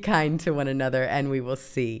 be kind to one another, and we will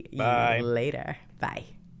see you later. Bye.